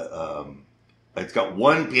it's got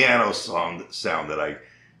one piano sound that I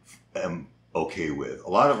am okay with. A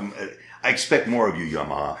lot of them. I expect more of you,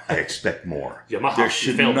 Yamaha. I expect more. Yamaha. There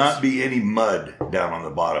should not be any mud down on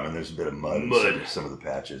the bottom, and there's a bit of mud in some of the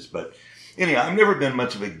patches. But anyhow, I've never been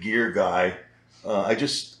much of a gear guy.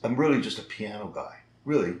 I'm really just a piano guy.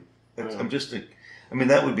 Really,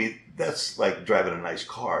 that's like driving a nice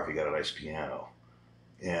car if you got a nice piano,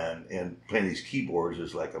 and playing these keyboards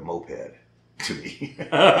is like a moped to me.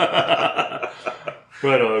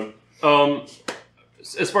 Right on.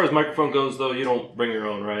 As far as microphone goes, though, you don't bring your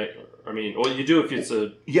own, right? I mean, well, you do if it's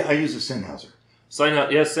a... Yeah, I use a Sennheiser.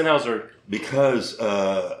 Yes, Sennheiser. Because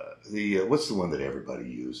what's the one that everybody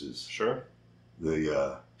uses? Sure.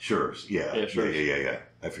 The Sures. Yeah. Yeah, Sures.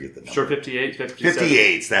 Yeah. I forget the number. Sure, 58, 57.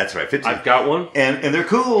 58s, that's right. 58. I've got one. And they're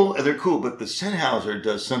cool, but the Sennheiser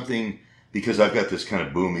does something, because I've got this kind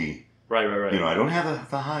of boomy, Right. you know, I don't have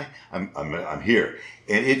the high, I'm here.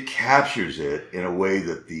 And it captures it in a way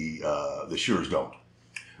that the Sures don't.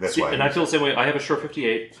 That's why. And I feel the same way. I have a Shure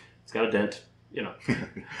 58. It's got a dent, you know.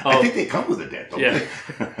 I think they come with a dent, don't yeah.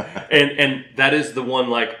 they? and that is the one,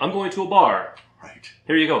 like, I'm going to a bar. Right.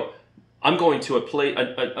 Here you go. I'm going to a place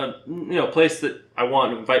that I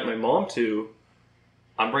want to invite my mom to.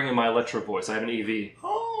 I'm bringing my electro voice. I have an EV.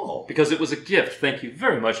 Oh. Because it was a gift. Thank you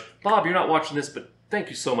very much. Bob, you're not watching this, but thank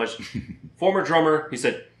you so much. Former drummer, he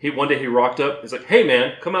said, one day he rocked up. He's like, hey,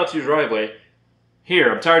 man, come out to your driveway.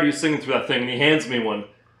 Here, I'm tired of you singing through that thing. And he hands me one.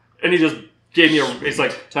 And he just gave me he's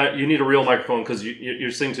like, you need a real microphone because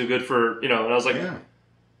you're singing too good for, you know. And I was like, Yeah.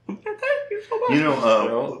 thank you so much. You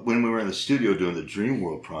know, when we were in the studio doing the Dream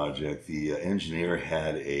World project, the engineer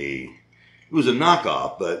had it was a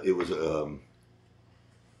knockoff, but it was a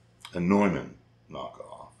Neumann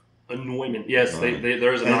knockoff. A Neumann, yes,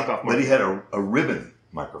 there is a knockoff. But he had a ribbon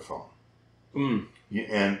microphone. Mm.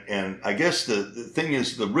 And I guess the thing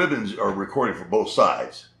is, the ribbons are recording for both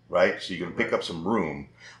sides, right? So you're going to pick up some room,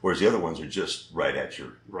 whereas the other ones are just right at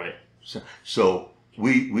your... Right. So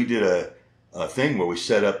we did a thing where we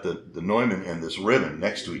set up the Neumann and this ribbon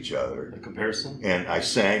next to each other. A comparison? And I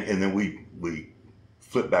sang, and then we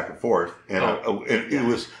flipped back and forth. And, it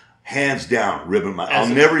was hands down ribbon mic. I'll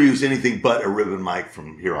never use anything but a ribbon mic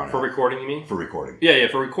from here on out. For recording, you mean? For recording. Yeah,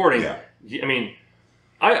 for recording. Yeah. I mean,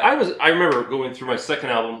 I remember going through my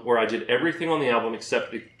second album where I did everything on the album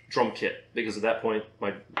except the drum kit, because at that point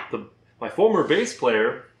my former bass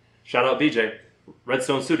player, shout out BJ,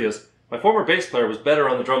 Redstone Studios, my former bass player was better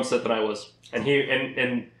on the drum set than I was, and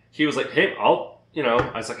he was like, hey, I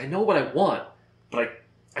was like, I know what I want, but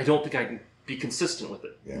I don't think I can be consistent with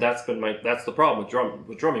it. Yeah. That's the problem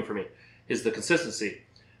with drumming for me, is the consistency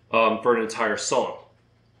for an entire song.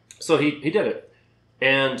 So he did it,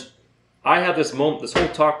 and I had this whole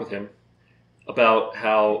talk with him about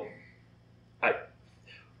how I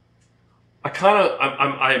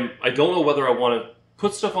don't know whether I want to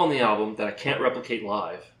put stuff on the album that I can't replicate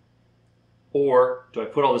live, or do I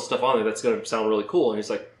put all this stuff on there that's going to sound really cool? And he's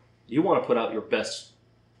like, you want to put out your best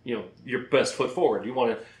foot forward. You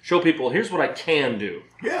want to show people, here's what I can do.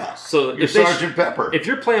 Yeah. So you're Sgt. Pepper. If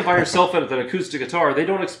you're playing by yourself at an acoustic guitar, they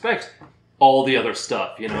don't expect all the other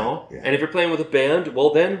stuff, you know? Yeah. And if you're playing with a band,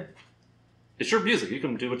 well then, it's your music. You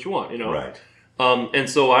can do what you want, you know? Right. And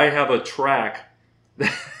so I have a track.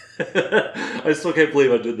 I still can't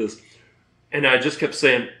believe I did this. And I just kept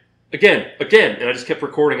saying, again, and I just kept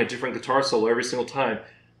recording a different guitar solo every single time,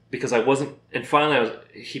 because I wasn't, and finally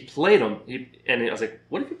he played them, and I was like,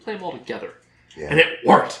 what if you play them all together? Yeah. And it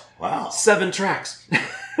worked. Wow. 7 tracks.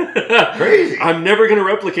 Crazy. I'm never going to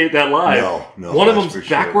replicate that live. No. One of them's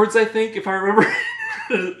backwards, I think, if I remember.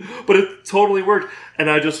 But it totally worked.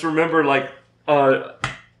 And I just remember, like, I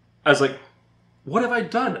was like, what have I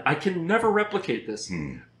done? I can never replicate this.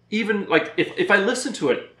 Even, like, if I listen to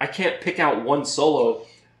it, I can't pick out one solo.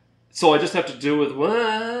 So I just have to do with,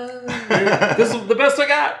 this is the best I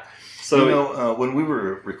got. So, when we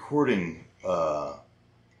were recording the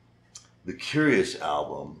Curious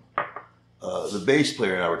album, the bass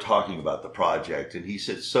player and I were talking about the project, and he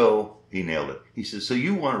said, he nailed it. He said, so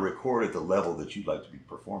you want to record at the level that you'd like to be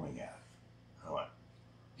performing at? I went,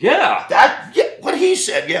 yeah. What he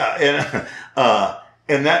said, yeah.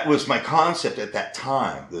 And that was my concept at that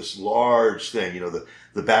time, this large thing,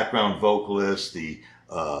 the background vocalist, the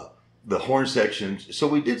horn section. So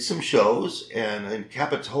we did some shows, and in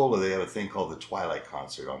Capitola they have a thing called the Twilight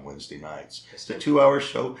Concert on Wednesday nights. It's a 2-hour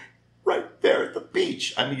show right there at the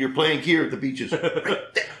beach. I mean, you're playing here at the beaches right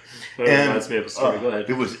there. That reminds me of a story. Go ahead.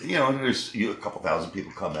 It was, there's a couple thousand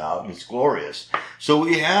people come out, and it's glorious. So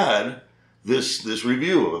we had this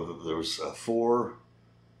review. There was 4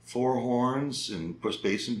 horns, and of course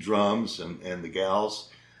bass and drums, and the gals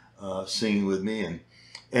singing with me,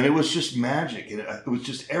 and it was just magic. It was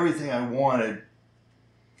just everything I wanted,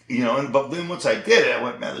 but then once I did it, I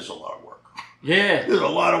went, man, there's a lot of work. Yeah. There's a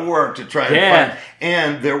lot of work to try and find.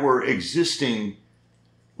 And there were existing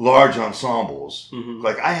large ensembles. Mm-hmm.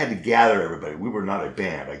 Like, I had to gather everybody. We were not a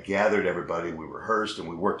band. I gathered everybody. We rehearsed and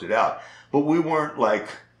we worked it out. But we weren't like,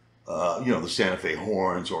 the Santa Fe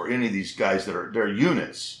Horns or any of these guys they're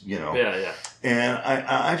units, Yeah. And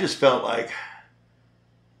I just felt like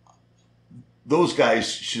those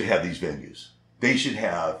guys should have these venues. They should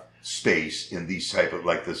have space in these type of,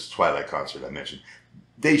 like this Twilight Concert I mentioned.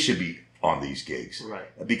 They should be on these gigs.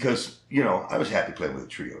 Right. Because, I was happy playing with a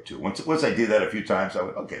trio too. Once I did that a few times, I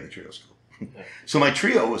went, okay, the trio's cool. So my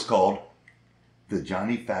trio was called the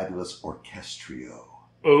Johnny Fabulous Orchestrio.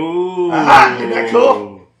 Oh, Isn't that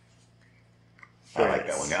cool? I like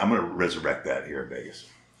that one. I'm going to resurrect that here in Vegas.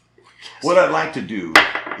 What I'd like to do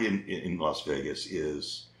in Las Vegas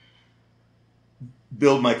is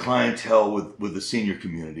build my clientele with the senior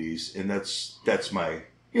communities, and that's my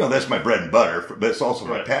bread and butter, but it's also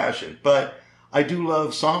my passion. But I do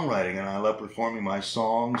love songwriting, and I love performing my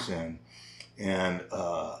songs, and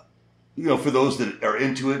for those that are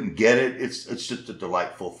into it and get it, it's just a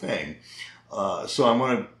delightful thing. So I'm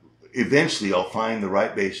going to eventually I'll find the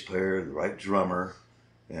right bass player, the right drummer,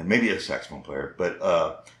 and maybe a saxophone player,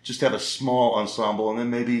 but just have a small ensemble, and then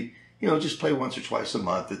maybe just play once or twice a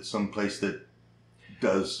month at some place that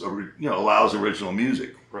does allows original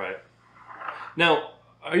music. Right. Now,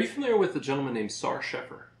 are you familiar with a gentleman named Sar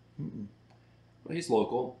Sheffer? Mm-mm. Well, he's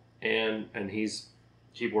local, and he's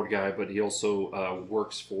a keyboard guy, but he also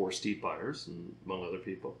works for Steve Byers and among other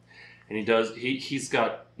people. And he's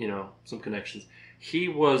got some connections. He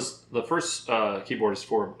was the first keyboardist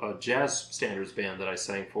for a jazz standards band that I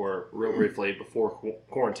sang for real briefly before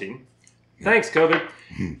quarantine. Thanks, COVID.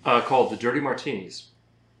 Called the Dirty Martinis.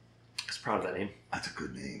 I was proud of that name. That's a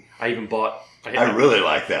good name. I even bought. I really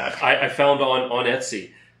like that. I found on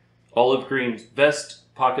Etsy olive green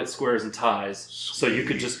vest, pocket squares, and ties, so you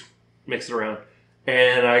could just mix it around.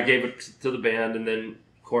 And I gave it to the band, and then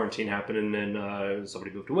quarantine happened, and then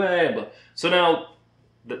somebody moved away. But so now,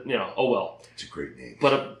 oh well. It's a great name.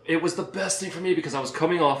 But it was the best thing for me because I was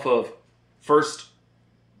coming off of first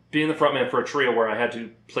being the frontman for a trio where I had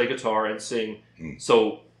to play guitar and sing.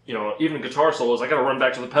 So even guitar solos, I got to run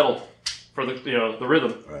back to the pedal for the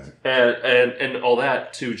rhythm, right. and all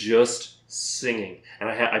that, to just singing. And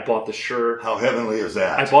I bought the Shure. How heavenly is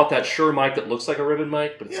that? I bought that Shure mic that looks like a ribbon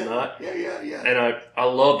mic, but it's not. Yeah. And I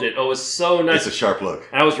loved it. Oh, it was so nice. It's a sharp look.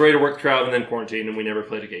 And I was ready to work the crowd, and then quarantine, and we never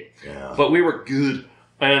played a gig. Yeah. But we were good.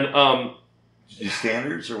 And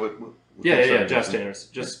standards or what yeah, jazz standards.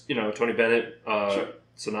 Just Tony Bennett, sure.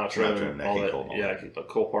 Sinatra, all that.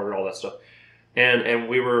 Cole Porter, all that stuff. And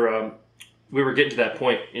we were getting to that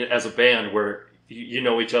point as a band where you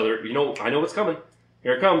know each other. I know what's coming.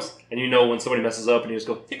 Here it comes. And when somebody messes up, and you just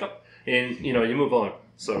go hiccup, and you move on.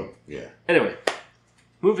 So yeah. Anyway,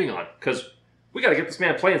 moving on, because we got to get this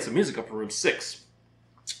man playing some music up in room 6.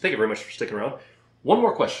 Thank you very much for sticking around. One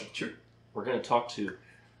more question. Sure. We're going to talk to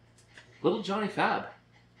little Johnny Fab.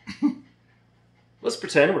 Let's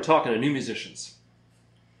pretend we're talking to new musicians.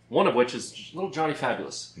 One of which is little Johnny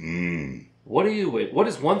Fabulous. What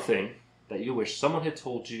is one thing that you wish someone had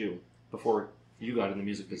told you before you got in the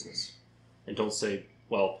music business? And don't say,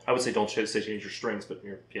 I would say don't say change your strings, but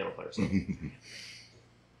you're a piano player. So.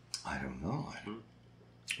 I don't know.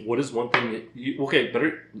 What is one thing that you... Okay,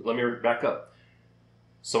 let me back up.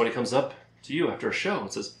 Somebody comes up to you after a show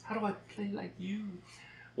and says, how do I play like you?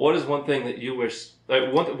 What is one thing that you wish...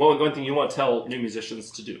 one thing you want to tell new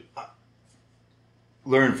musicians to do?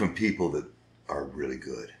 Learn from people that are really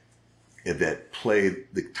good, and that play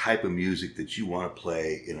the type of music that you want to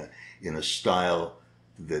play in a style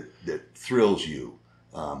that thrills you.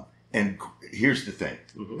 And here's the thing.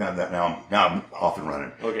 Now I'm off and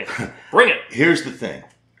running. Okay, bring it. Here's the thing.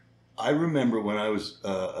 I remember when I was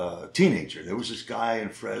a teenager, there was this guy in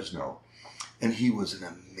Fresno, and he was an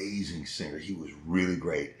amazing singer. He was really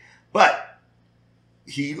great, but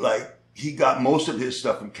he got most of his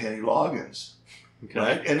stuff from Kenny Loggins. Okay.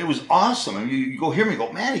 Right? And it was awesome. I mean, you go hear me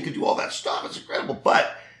go, man, he could do all that stuff. It's incredible.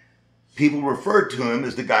 But people referred to him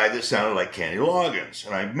as the guy that sounded like Kenny Loggins.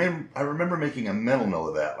 And I remember making a mental note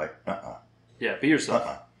of that. Like, Yeah, be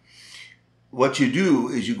yourself. What you do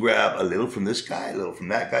is you grab a little from this guy, a little from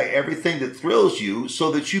that guy, everything that thrills you,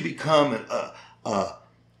 so that you become a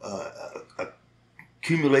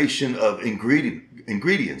accumulation of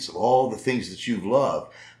ingredients of all the things that you've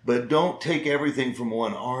loved. But don't take everything from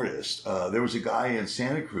one artist. There was a guy in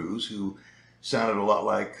Santa Cruz who sounded a lot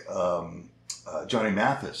like Johnny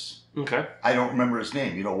Mathis. Okay. I don't remember his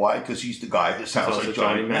name. You know why? Because he's the guy that sounds like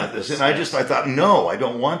Johnny Mathis. And I thought, no, I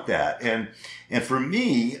don't want that. And for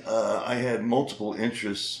me, I had multiple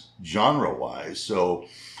interests genre-wise. So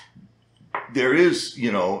there is,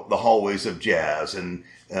 the hallways of jazz and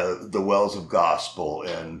the wells of gospel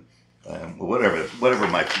and whatever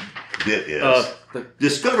my bit is.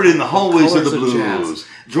 Discovered in the hallways of the blues,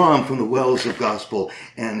 drawn from the wells of gospel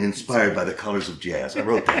and inspired by the colors of jazz. I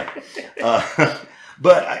wrote that.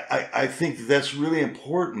 But I think that's really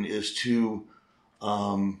important, is to,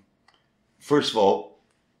 first of all,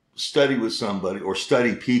 study with somebody or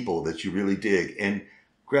study people that you really dig and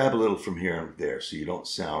grab a little from here and there so you don't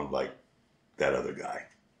sound like that other guy.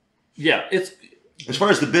 Yeah, As far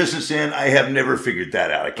as the business end, I have never figured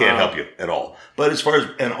that out. I can't help you at all. But as far as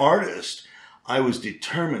an artist, I was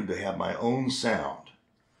determined to have my own sound,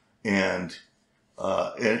 and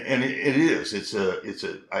it is. It's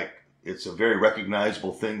a very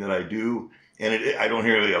recognizable thing that I do, and I don't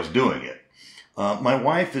hear anybody else doing it. My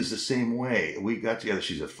wife is the same way. We got together.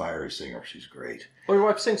 She's a fiery singer. She's great. Oh, your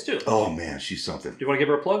wife sings too. Oh man, she's something. Do you want to give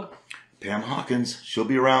her a plug? Pam Hawkins. She'll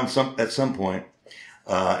be around at some point.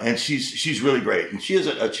 And she's really great. And she has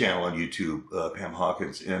a channel on YouTube, Pam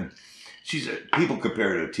Hawkins. And people compare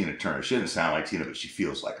her to Tina Turner. She doesn't sound like Tina, but she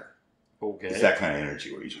feels like her. Okay. It's that kind of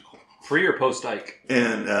energy where you just go. Pre or post Ike?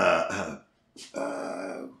 And,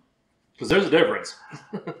 because there's a difference.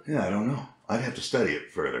 yeah, I don't know. I'd have to study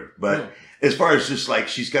it further. But as far as just like,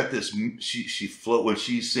 she's got this, she float, when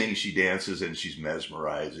she sings, she dances and she's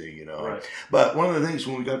mesmerizing, you know. Right. But one of the things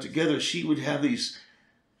when we got together, she would have these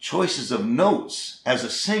choices of notes as a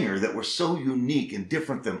singer that were so unique and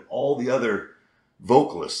different than all the other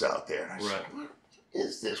vocalists out there. And I said, what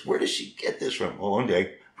is this? Where does she get this from? Well, one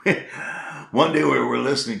day we were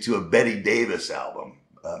listening to a Betty Davis album,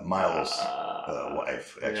 Miles'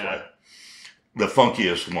 wife, ex-wife, the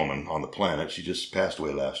funkiest woman on the planet. She just passed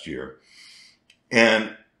away last year.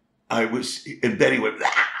 And Betty went,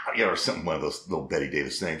 you know, or something, one of those little Betty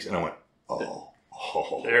Davis things. And I went,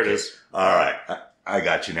 there it is. All right. I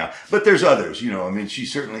got you now. But there's others, you know. I mean, she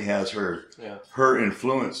certainly has her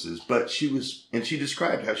influences, but she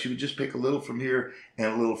described how she would just pick a little from here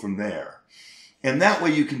and a little from there. And that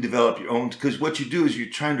way you can develop your own, because what you do is you're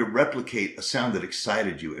trying to replicate a sound that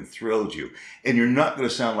excited you and thrilled you. And you're not going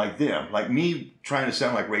to sound like them. Like me trying to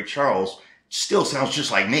sound like Ray Charles still sounds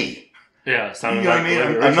just like me. Yeah, sounding you know like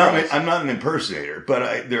what I mean? I'm not an impersonator,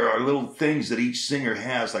 but there are little things that each singer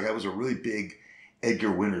has. Like I was a really big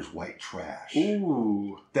Edgar Winter's White Trash.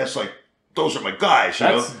 Ooh. That's like, those are my guys, you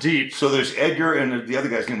know? That's deep. So there's Edgar, and the other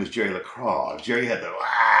guy's name was Jerry LaCroix. Jerry had the,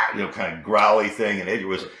 kind of growly thing, and Edgar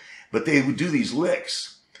was, but they would do these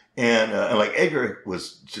licks. And like Edgar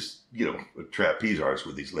was just, a trapeze artist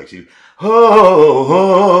with these licks. He, ho,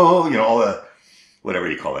 ho, all the, whatever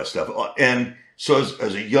you call that stuff. And so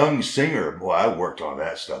as a young singer, boy, I worked on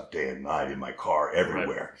that stuff day and night in my car,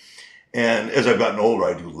 everywhere. Right. And as I've gotten older,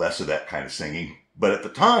 I do less of that kind of singing. But at the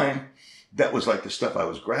time, that was like the stuff I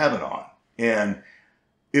was grabbing on. And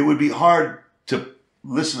it would be hard to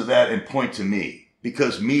listen to that and point to me,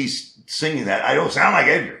 because me singing that, I don't sound like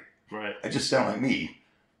Edgar. Right. I just sound like me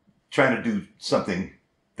trying to do something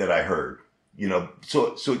that I heard,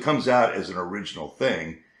 So it comes out as an original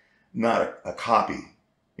thing, not a copy.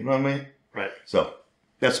 You know what I mean? Right. So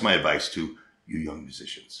that's my advice to you young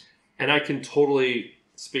musicians. And I can totally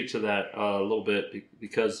speak to that a little bit,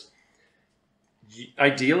 because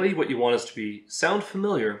ideally what you want is to be sound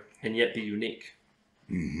familiar and yet be unique.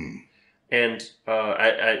 Mm-hmm. And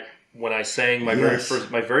when I sang my very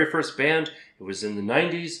first band, it was in the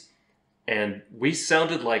 90s, and we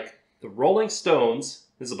sounded like the Rolling Stones.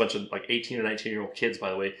 This is a bunch of like 18 or 19-year-old kids, by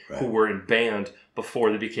the way, who were in band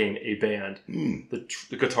before they became a band. The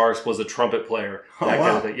guitarist was a trumpet player, that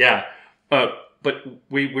kind of thing. Yeah. But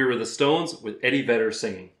we were the Stones with Eddie Vedder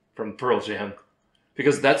singing from Pearl Jam.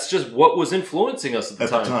 Because that's just what was influencing us at the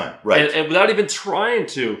time. Right. And without even trying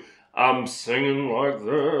to, I'm singing like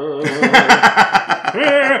this.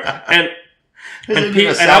 and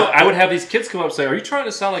I would have these kids come up and say, are you trying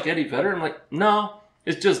to sound like Eddie Vedder? I'm like, no,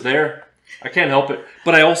 it's just there. I can't help it.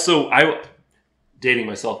 But I dating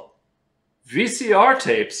myself, VCR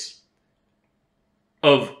tapes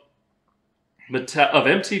of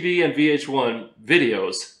MTV and VH1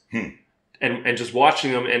 videos. And just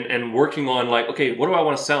watching them and working on like, okay, what do I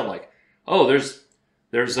want to sound like? Oh, there's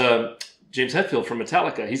James Hetfield from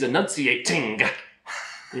Metallica. He's enunciating,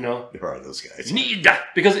 There are those guys.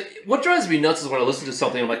 Because what drives me nuts is when I listen to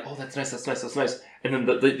something, I'm like, oh, that's nice. And then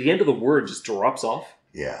the end of the word just drops off.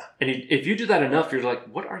 Yeah. And if you do that enough, you're like,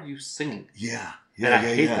 what are you singing? Yeah. And I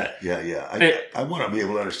hate that. Yeah. I want to be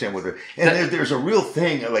able to understand what they're... And there's a real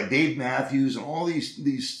thing, like Dave Matthews and all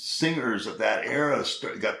these singers of that era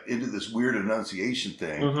got into this weird enunciation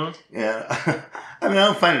thing. Mm-hmm. And I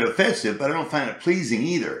don't find it offensive, but I don't find it pleasing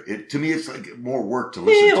either. To me, it's like more work to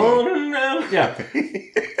listen to. Yeah.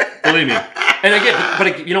 Believe me. And again,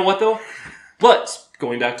 but you know what, though? But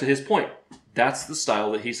going back to his point, that's the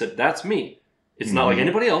style that he said, that's me. It's not like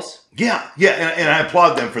anybody else. Yeah. And I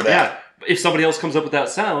applaud them for that. Yeah. If somebody else comes up with that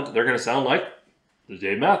sound, they're going to sound like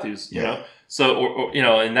Dave Matthews, you know? So, or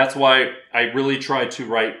and that's why I really try to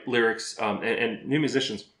write lyrics, and new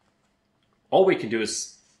musicians, all we can do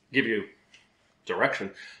is give you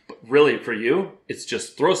direction. But really, for you, it's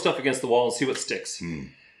just throw stuff against the wall and see what sticks.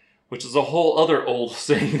 which is a whole other old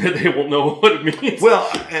saying that they won't know what it means. Well,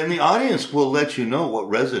 and the audience will let you know what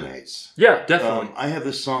resonates. Yeah, definitely. I have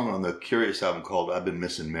this song on the Curious album called "I've Been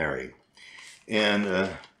Missing Mary," and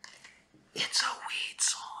it's a weed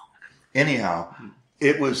song. Anyhow,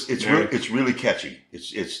 it's really catchy.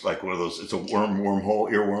 It's like one of those. It's a wormhole,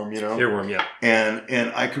 earworm, you know. Earworm, yeah.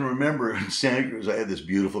 And I can remember in Santa Cruz, I had this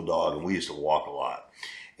beautiful dog, and we used to walk a lot.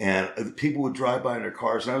 And people would drive by in their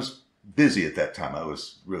cars, and I was busy at that time. I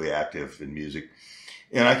was really active in music.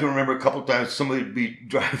 And I can remember a couple of times somebody would be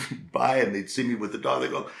driving by and they'd see me with the dog. They'd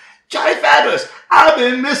go, "Johnny Fabulous, I've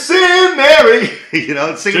been missing Mary." You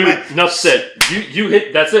know, singing. Dude, enough said. You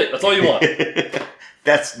hit. That's it. That's all you want.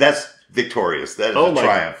 That's victorious. That is a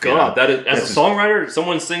triumph. Oh my God! That is, as a songwriter,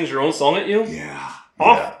 someone sings your own song at you. Yeah.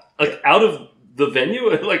 Out of the venue.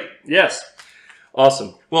 Like, yes,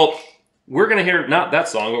 awesome. Well, we're gonna hear not that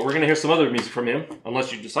song, but we're gonna hear some other music from him,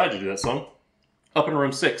 unless you decide to do that song. Up in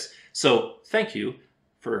Room 6. So thank you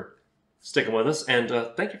for sticking with us, and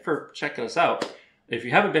thank you for checking us out. If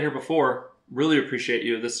you haven't been here before, really appreciate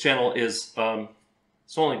you. This channel is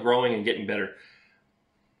it's only growing and getting better.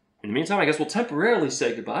 In the meantime, I guess we'll temporarily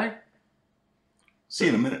say goodbye. See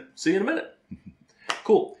you in a minute. See you in a minute.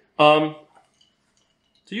 Cool. To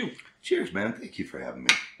you. Cheers, man. Thank you for having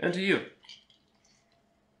me. And to you.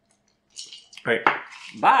 All right.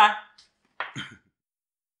 Bye.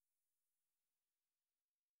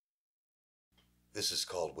 This is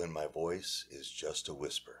called "When My Voice Is Just a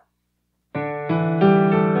Whisper."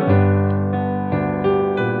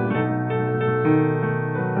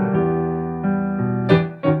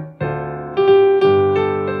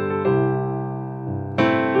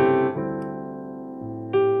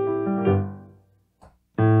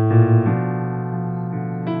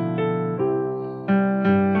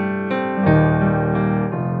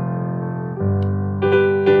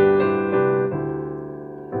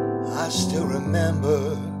 I still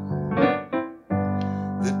remember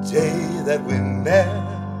the day that we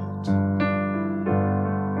met.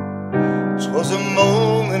 'Twas a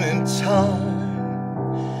moment in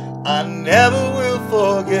time I never will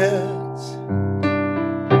forget.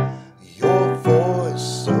 Your voice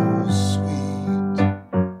so sweet,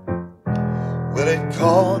 well, it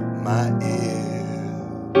caught my ear,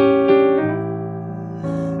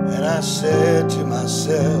 and I said to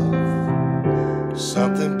myself,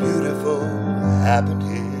 something beautiful happened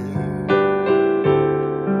here.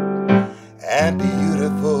 And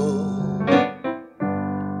beautiful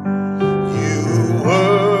you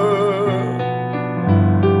were.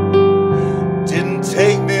 Didn't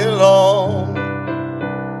take me long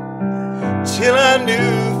till I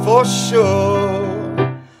knew for sure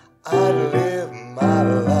I'd live my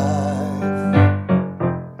life.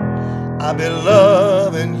 I've been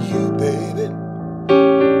loving you, baby,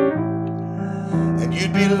 and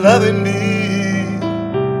you'd be loving me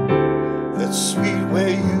that sweet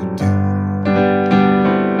way you do.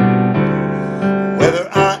 Whether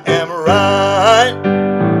I am right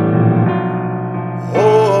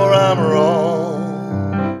or I'm wrong,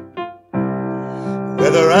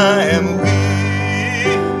 whether I am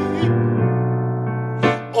weak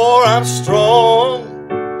or I'm strong,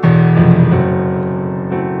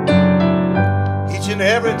 each and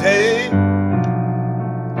every day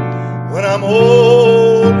when I'm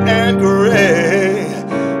old and gray,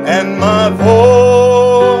 and my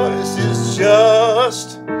voice is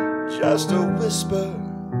just a whisper,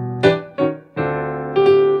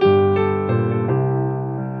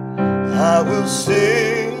 I will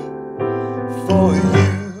sing for you.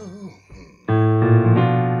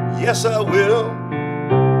 Yes, I will.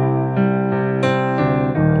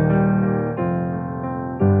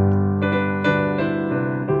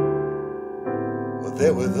 Well,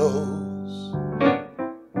 there were those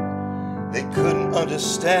they couldn't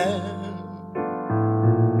understand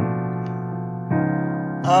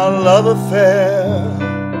our love affair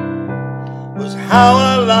was how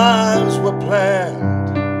our lives were planned.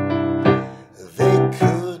 They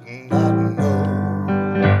could not know,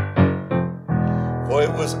 for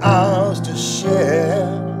it was ours to share.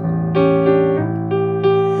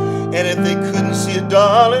 And if they couldn't see it,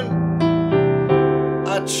 darling,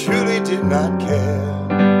 I truly did not care.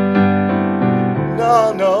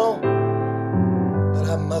 No, no, but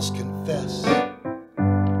I must confess,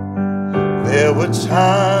 there were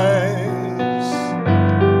times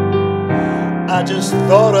I just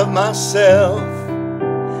thought of myself.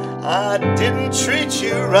 I didn't treat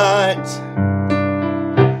you right.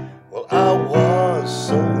 Well, I was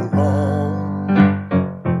so wrong.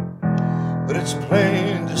 But it's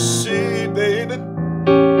plain to see, baby,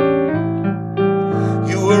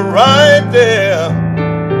 you were right there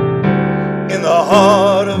in the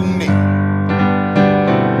heart of me.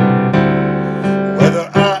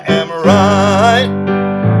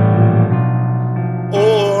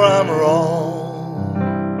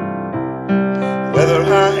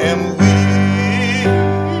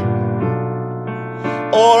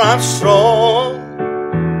 or I'm strong.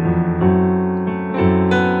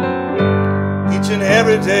 Each and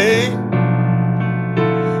every day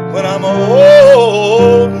when I'm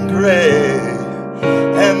old and gray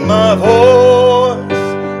and my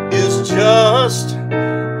voice is just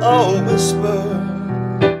a whisper,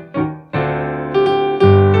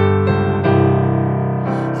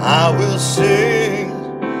 I will sing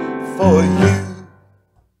for you.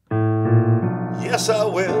 Yes, I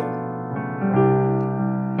will.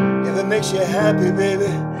 If it makes you happy,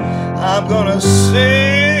 baby, I'm gonna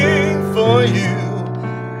sing for you.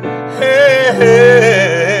 Hey,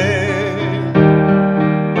 hey.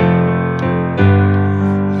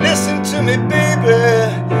 Listen to me,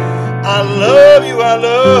 baby, I love you, I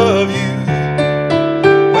love you.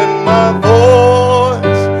 When my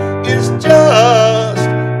voice is just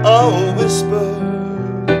a whisper,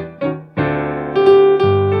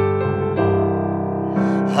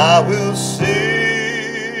 I will sing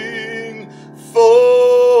for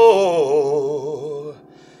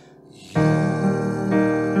you.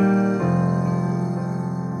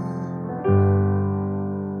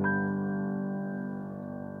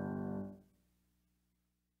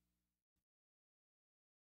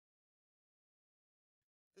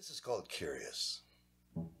 This is called Curious.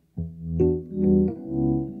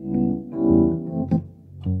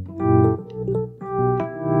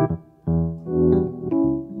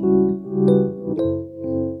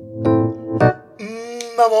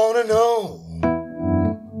 I wanna know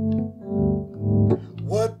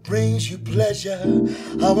what brings you pleasure.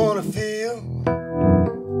 I wanna feel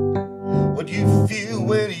what you feel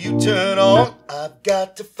when you turn on. I've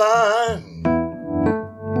got to find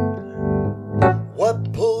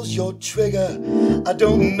what pulls your trigger. I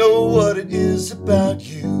don't know what it is about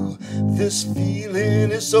you. This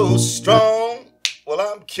feeling is so strong. Well,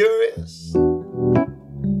 I'm curious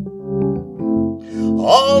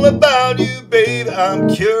all about you, baby, I'm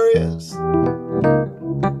curious.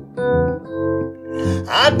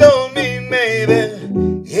 I don't mean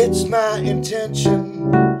maybe, it's my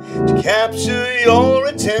intention to capture your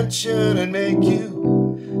attention and make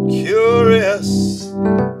you curious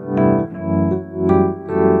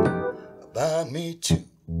about me too.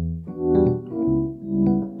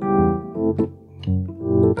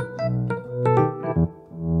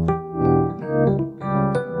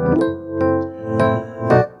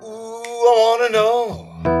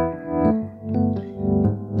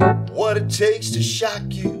 What it takes to shock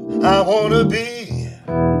you. I wanna be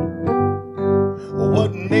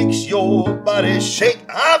what makes your body shake.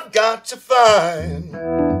 I've got to find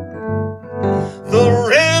the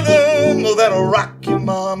rhythm that'll rock you,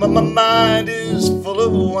 mama. My mind is full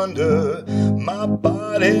of wonder. My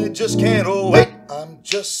body just can't wait. I'm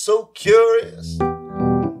just so curious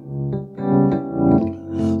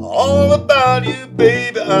all about you,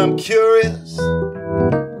 baby. I'm curious.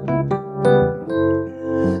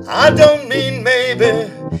 I don't mean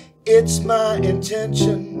maybe, it's my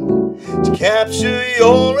intention to capture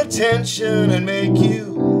your attention and make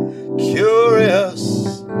you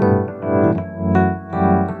curious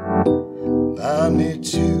about me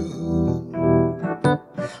too.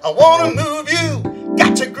 I wanna move you,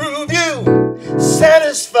 got to groove you,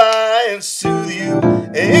 satisfy and soothe you.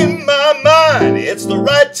 In my mind, it's the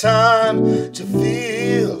right time to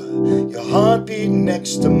feel your heartbeat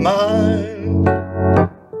next to mine.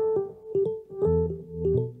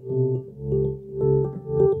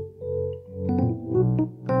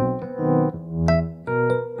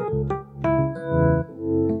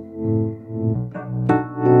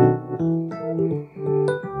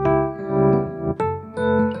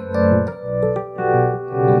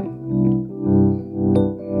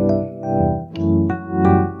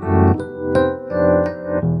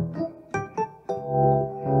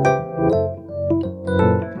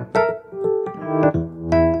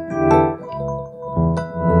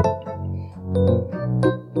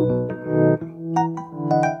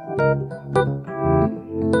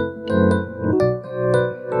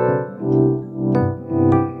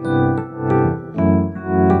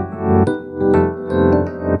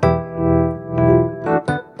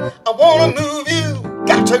 I wanna move you,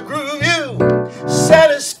 got to groove you,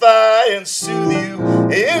 satisfy and soothe you.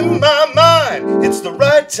 In my mind, it's the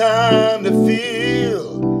right time to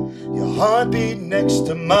feel your heartbeat next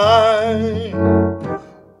to mine.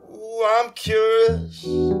 Ooh, I'm curious,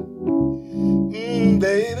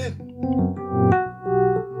 baby.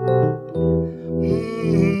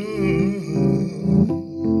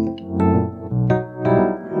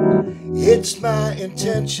 It's my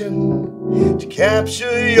intention to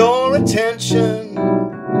capture your attention.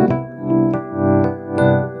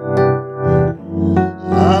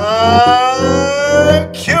 I'm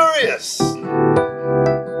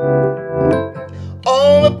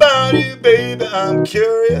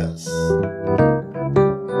curious.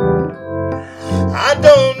 I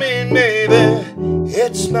don't mean maybe,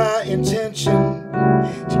 it's my intention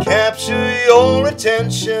to capture your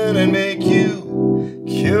attention and make you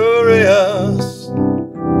curious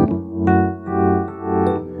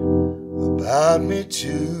about me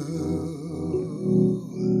too.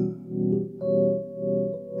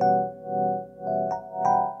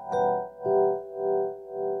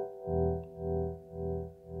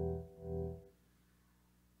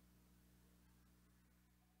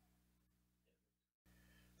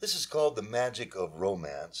 This is called The Magic of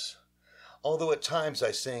Romance, although at times I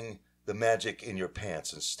sing The Magic in Your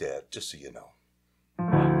Pants instead, just so you know.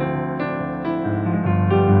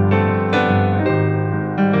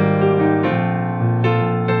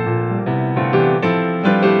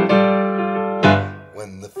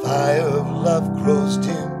 When the fire of love grows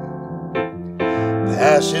dim,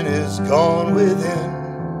 passion is gone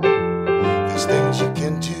within. There's things you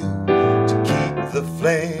can do to keep the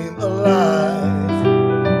flame alive.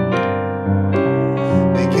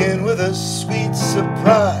 A sweet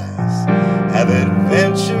surprise, have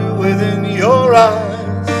adventure within your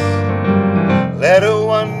eyes. Let her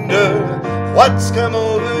wonder what's come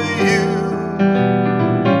over you,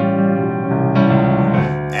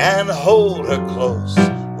 and hold her close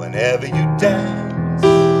whenever you dance.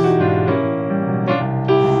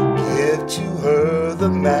 Give to her the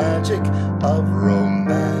magic of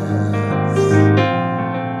romance.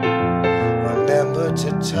 Remember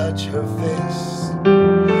to touch her face,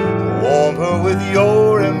 warm her with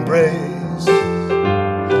your embrace.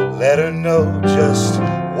 Let her know just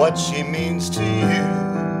what she means to you.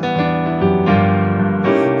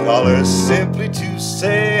 Call her simply to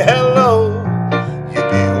say hello. You'd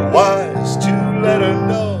be wise to let her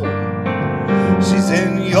know she's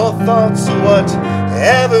in your thoughts,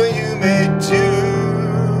 whatever you may do.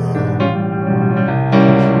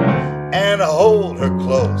 And hold her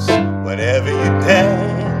close whenever you dance.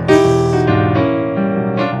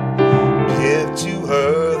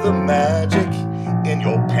 Magic in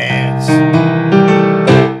your pants.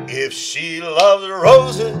 If she loves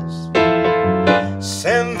roses,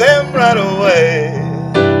 send them right away.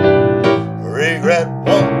 Regret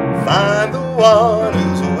won't find the one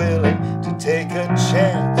who's willing to take a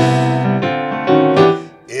chance.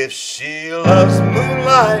 If she loves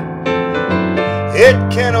moonlight, it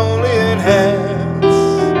can only enhance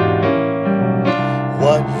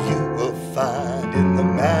what you will find in the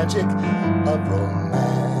magic of romance.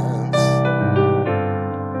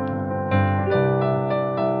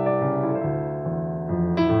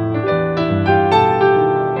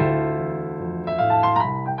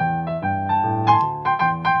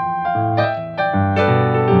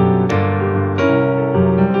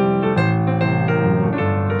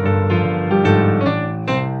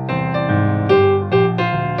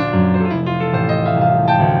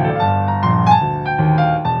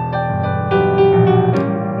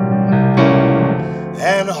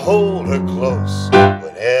 And hold her close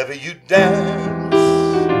whenever you dance.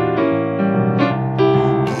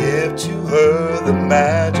 Give to her the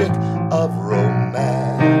magic of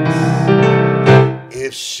romance.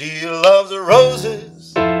 If she loves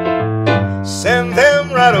roses, send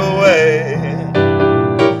them right away.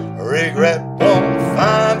 Regret won't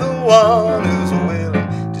find the one who's willing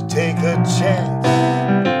to take a chance.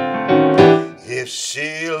 If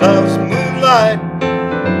she loves moonlight,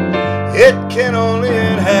 it can only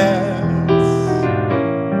enhance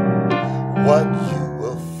what you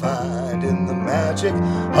will find in the magic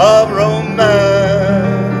of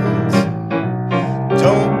romance.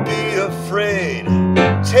 Don't be afraid,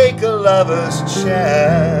 take a lover's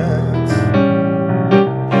chance.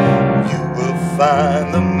 You will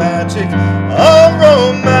find the magic of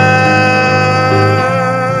romance.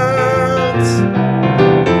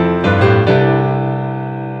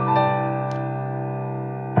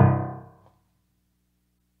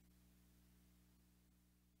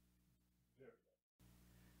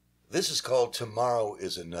 This is called Tomorrow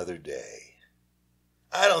is Another Day.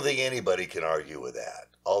 I don't think anybody can argue with that,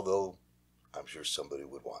 although I'm sure somebody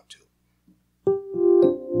would want to.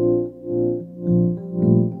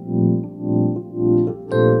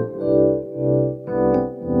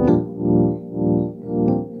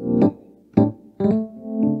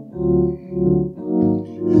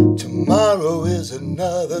 Tomorrow is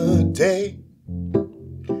another day,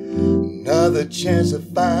 another chance to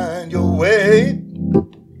find your way.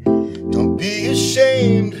 Don't be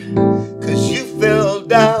ashamed, 'cause you fell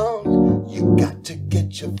down. You got to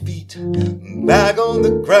get your feet back on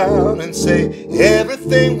the ground and say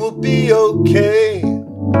everything will be okay.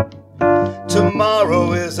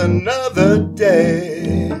 Tomorrow is another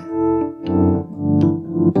day.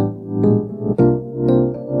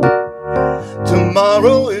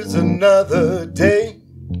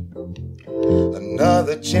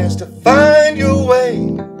 chance to find your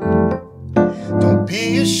way. Don't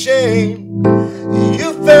be ashamed.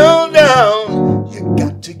 You fell down. You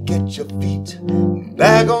got to get your feet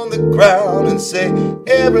back on the ground and say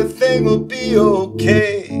everything will be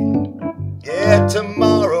okay. Yeah,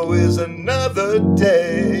 tomorrow is another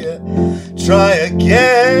day. Try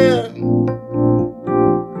again.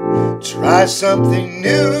 Try something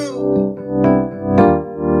new.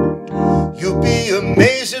 You'll be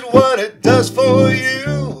amazed at what it does for you.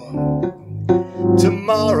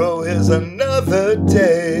 Tomorrow is another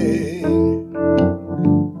day.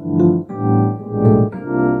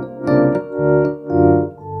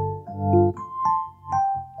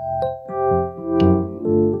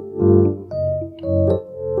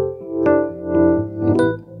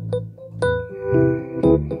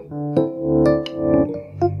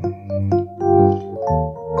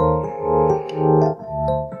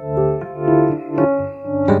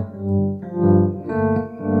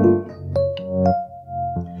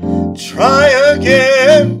 Try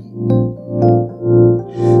again.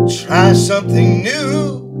 Try something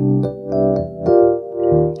new.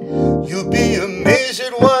 You'll be amazed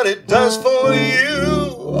at what it does for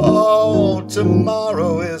you. Oh,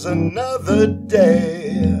 tomorrow is another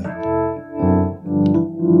day.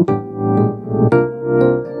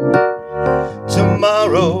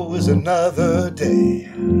 Tomorrow is another day.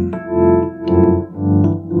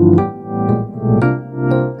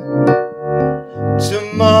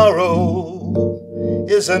 Tomorrow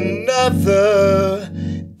is another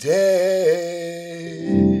day.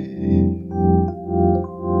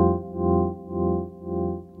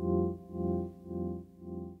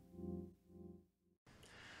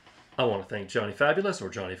 I want to thank Johnny Fabulous, or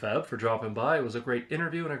Johnny Fab, for dropping by. It was a great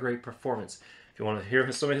interview and a great performance. If you want to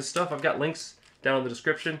hear some of his stuff, I've got links down in the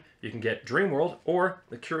description. You can get Dreamworld or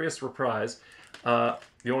The Curious Reprise. If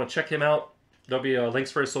you want to check him out, there'll be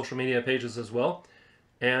links for his social media pages as well.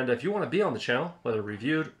 And if you want to be on the channel, whether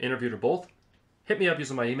reviewed, interviewed, or both, hit me up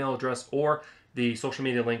using my email address or the social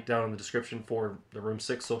media link down in the description for the Room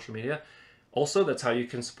 6 social media. Also, that's how you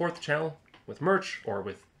can support the channel with merch or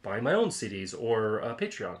with buying my own CDs or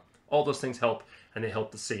Patreon. All those things help, and they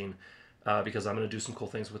help the scene because I'm going to do some cool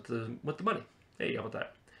things with the money. Hey, how about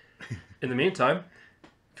that? In the meantime,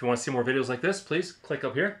 if you want to see more videos like this, please click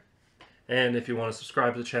up here. And if you want to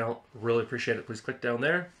subscribe to the channel, really appreciate it. Please click down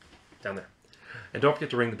there. And don't forget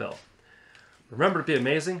to ring the bell. Remember to be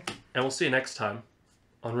amazing, and we'll see you next time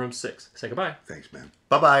on Room 6. Say goodbye. Thanks, man.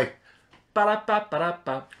 Bye-bye.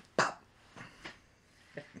 Ba-da-ba-ba-da-ba.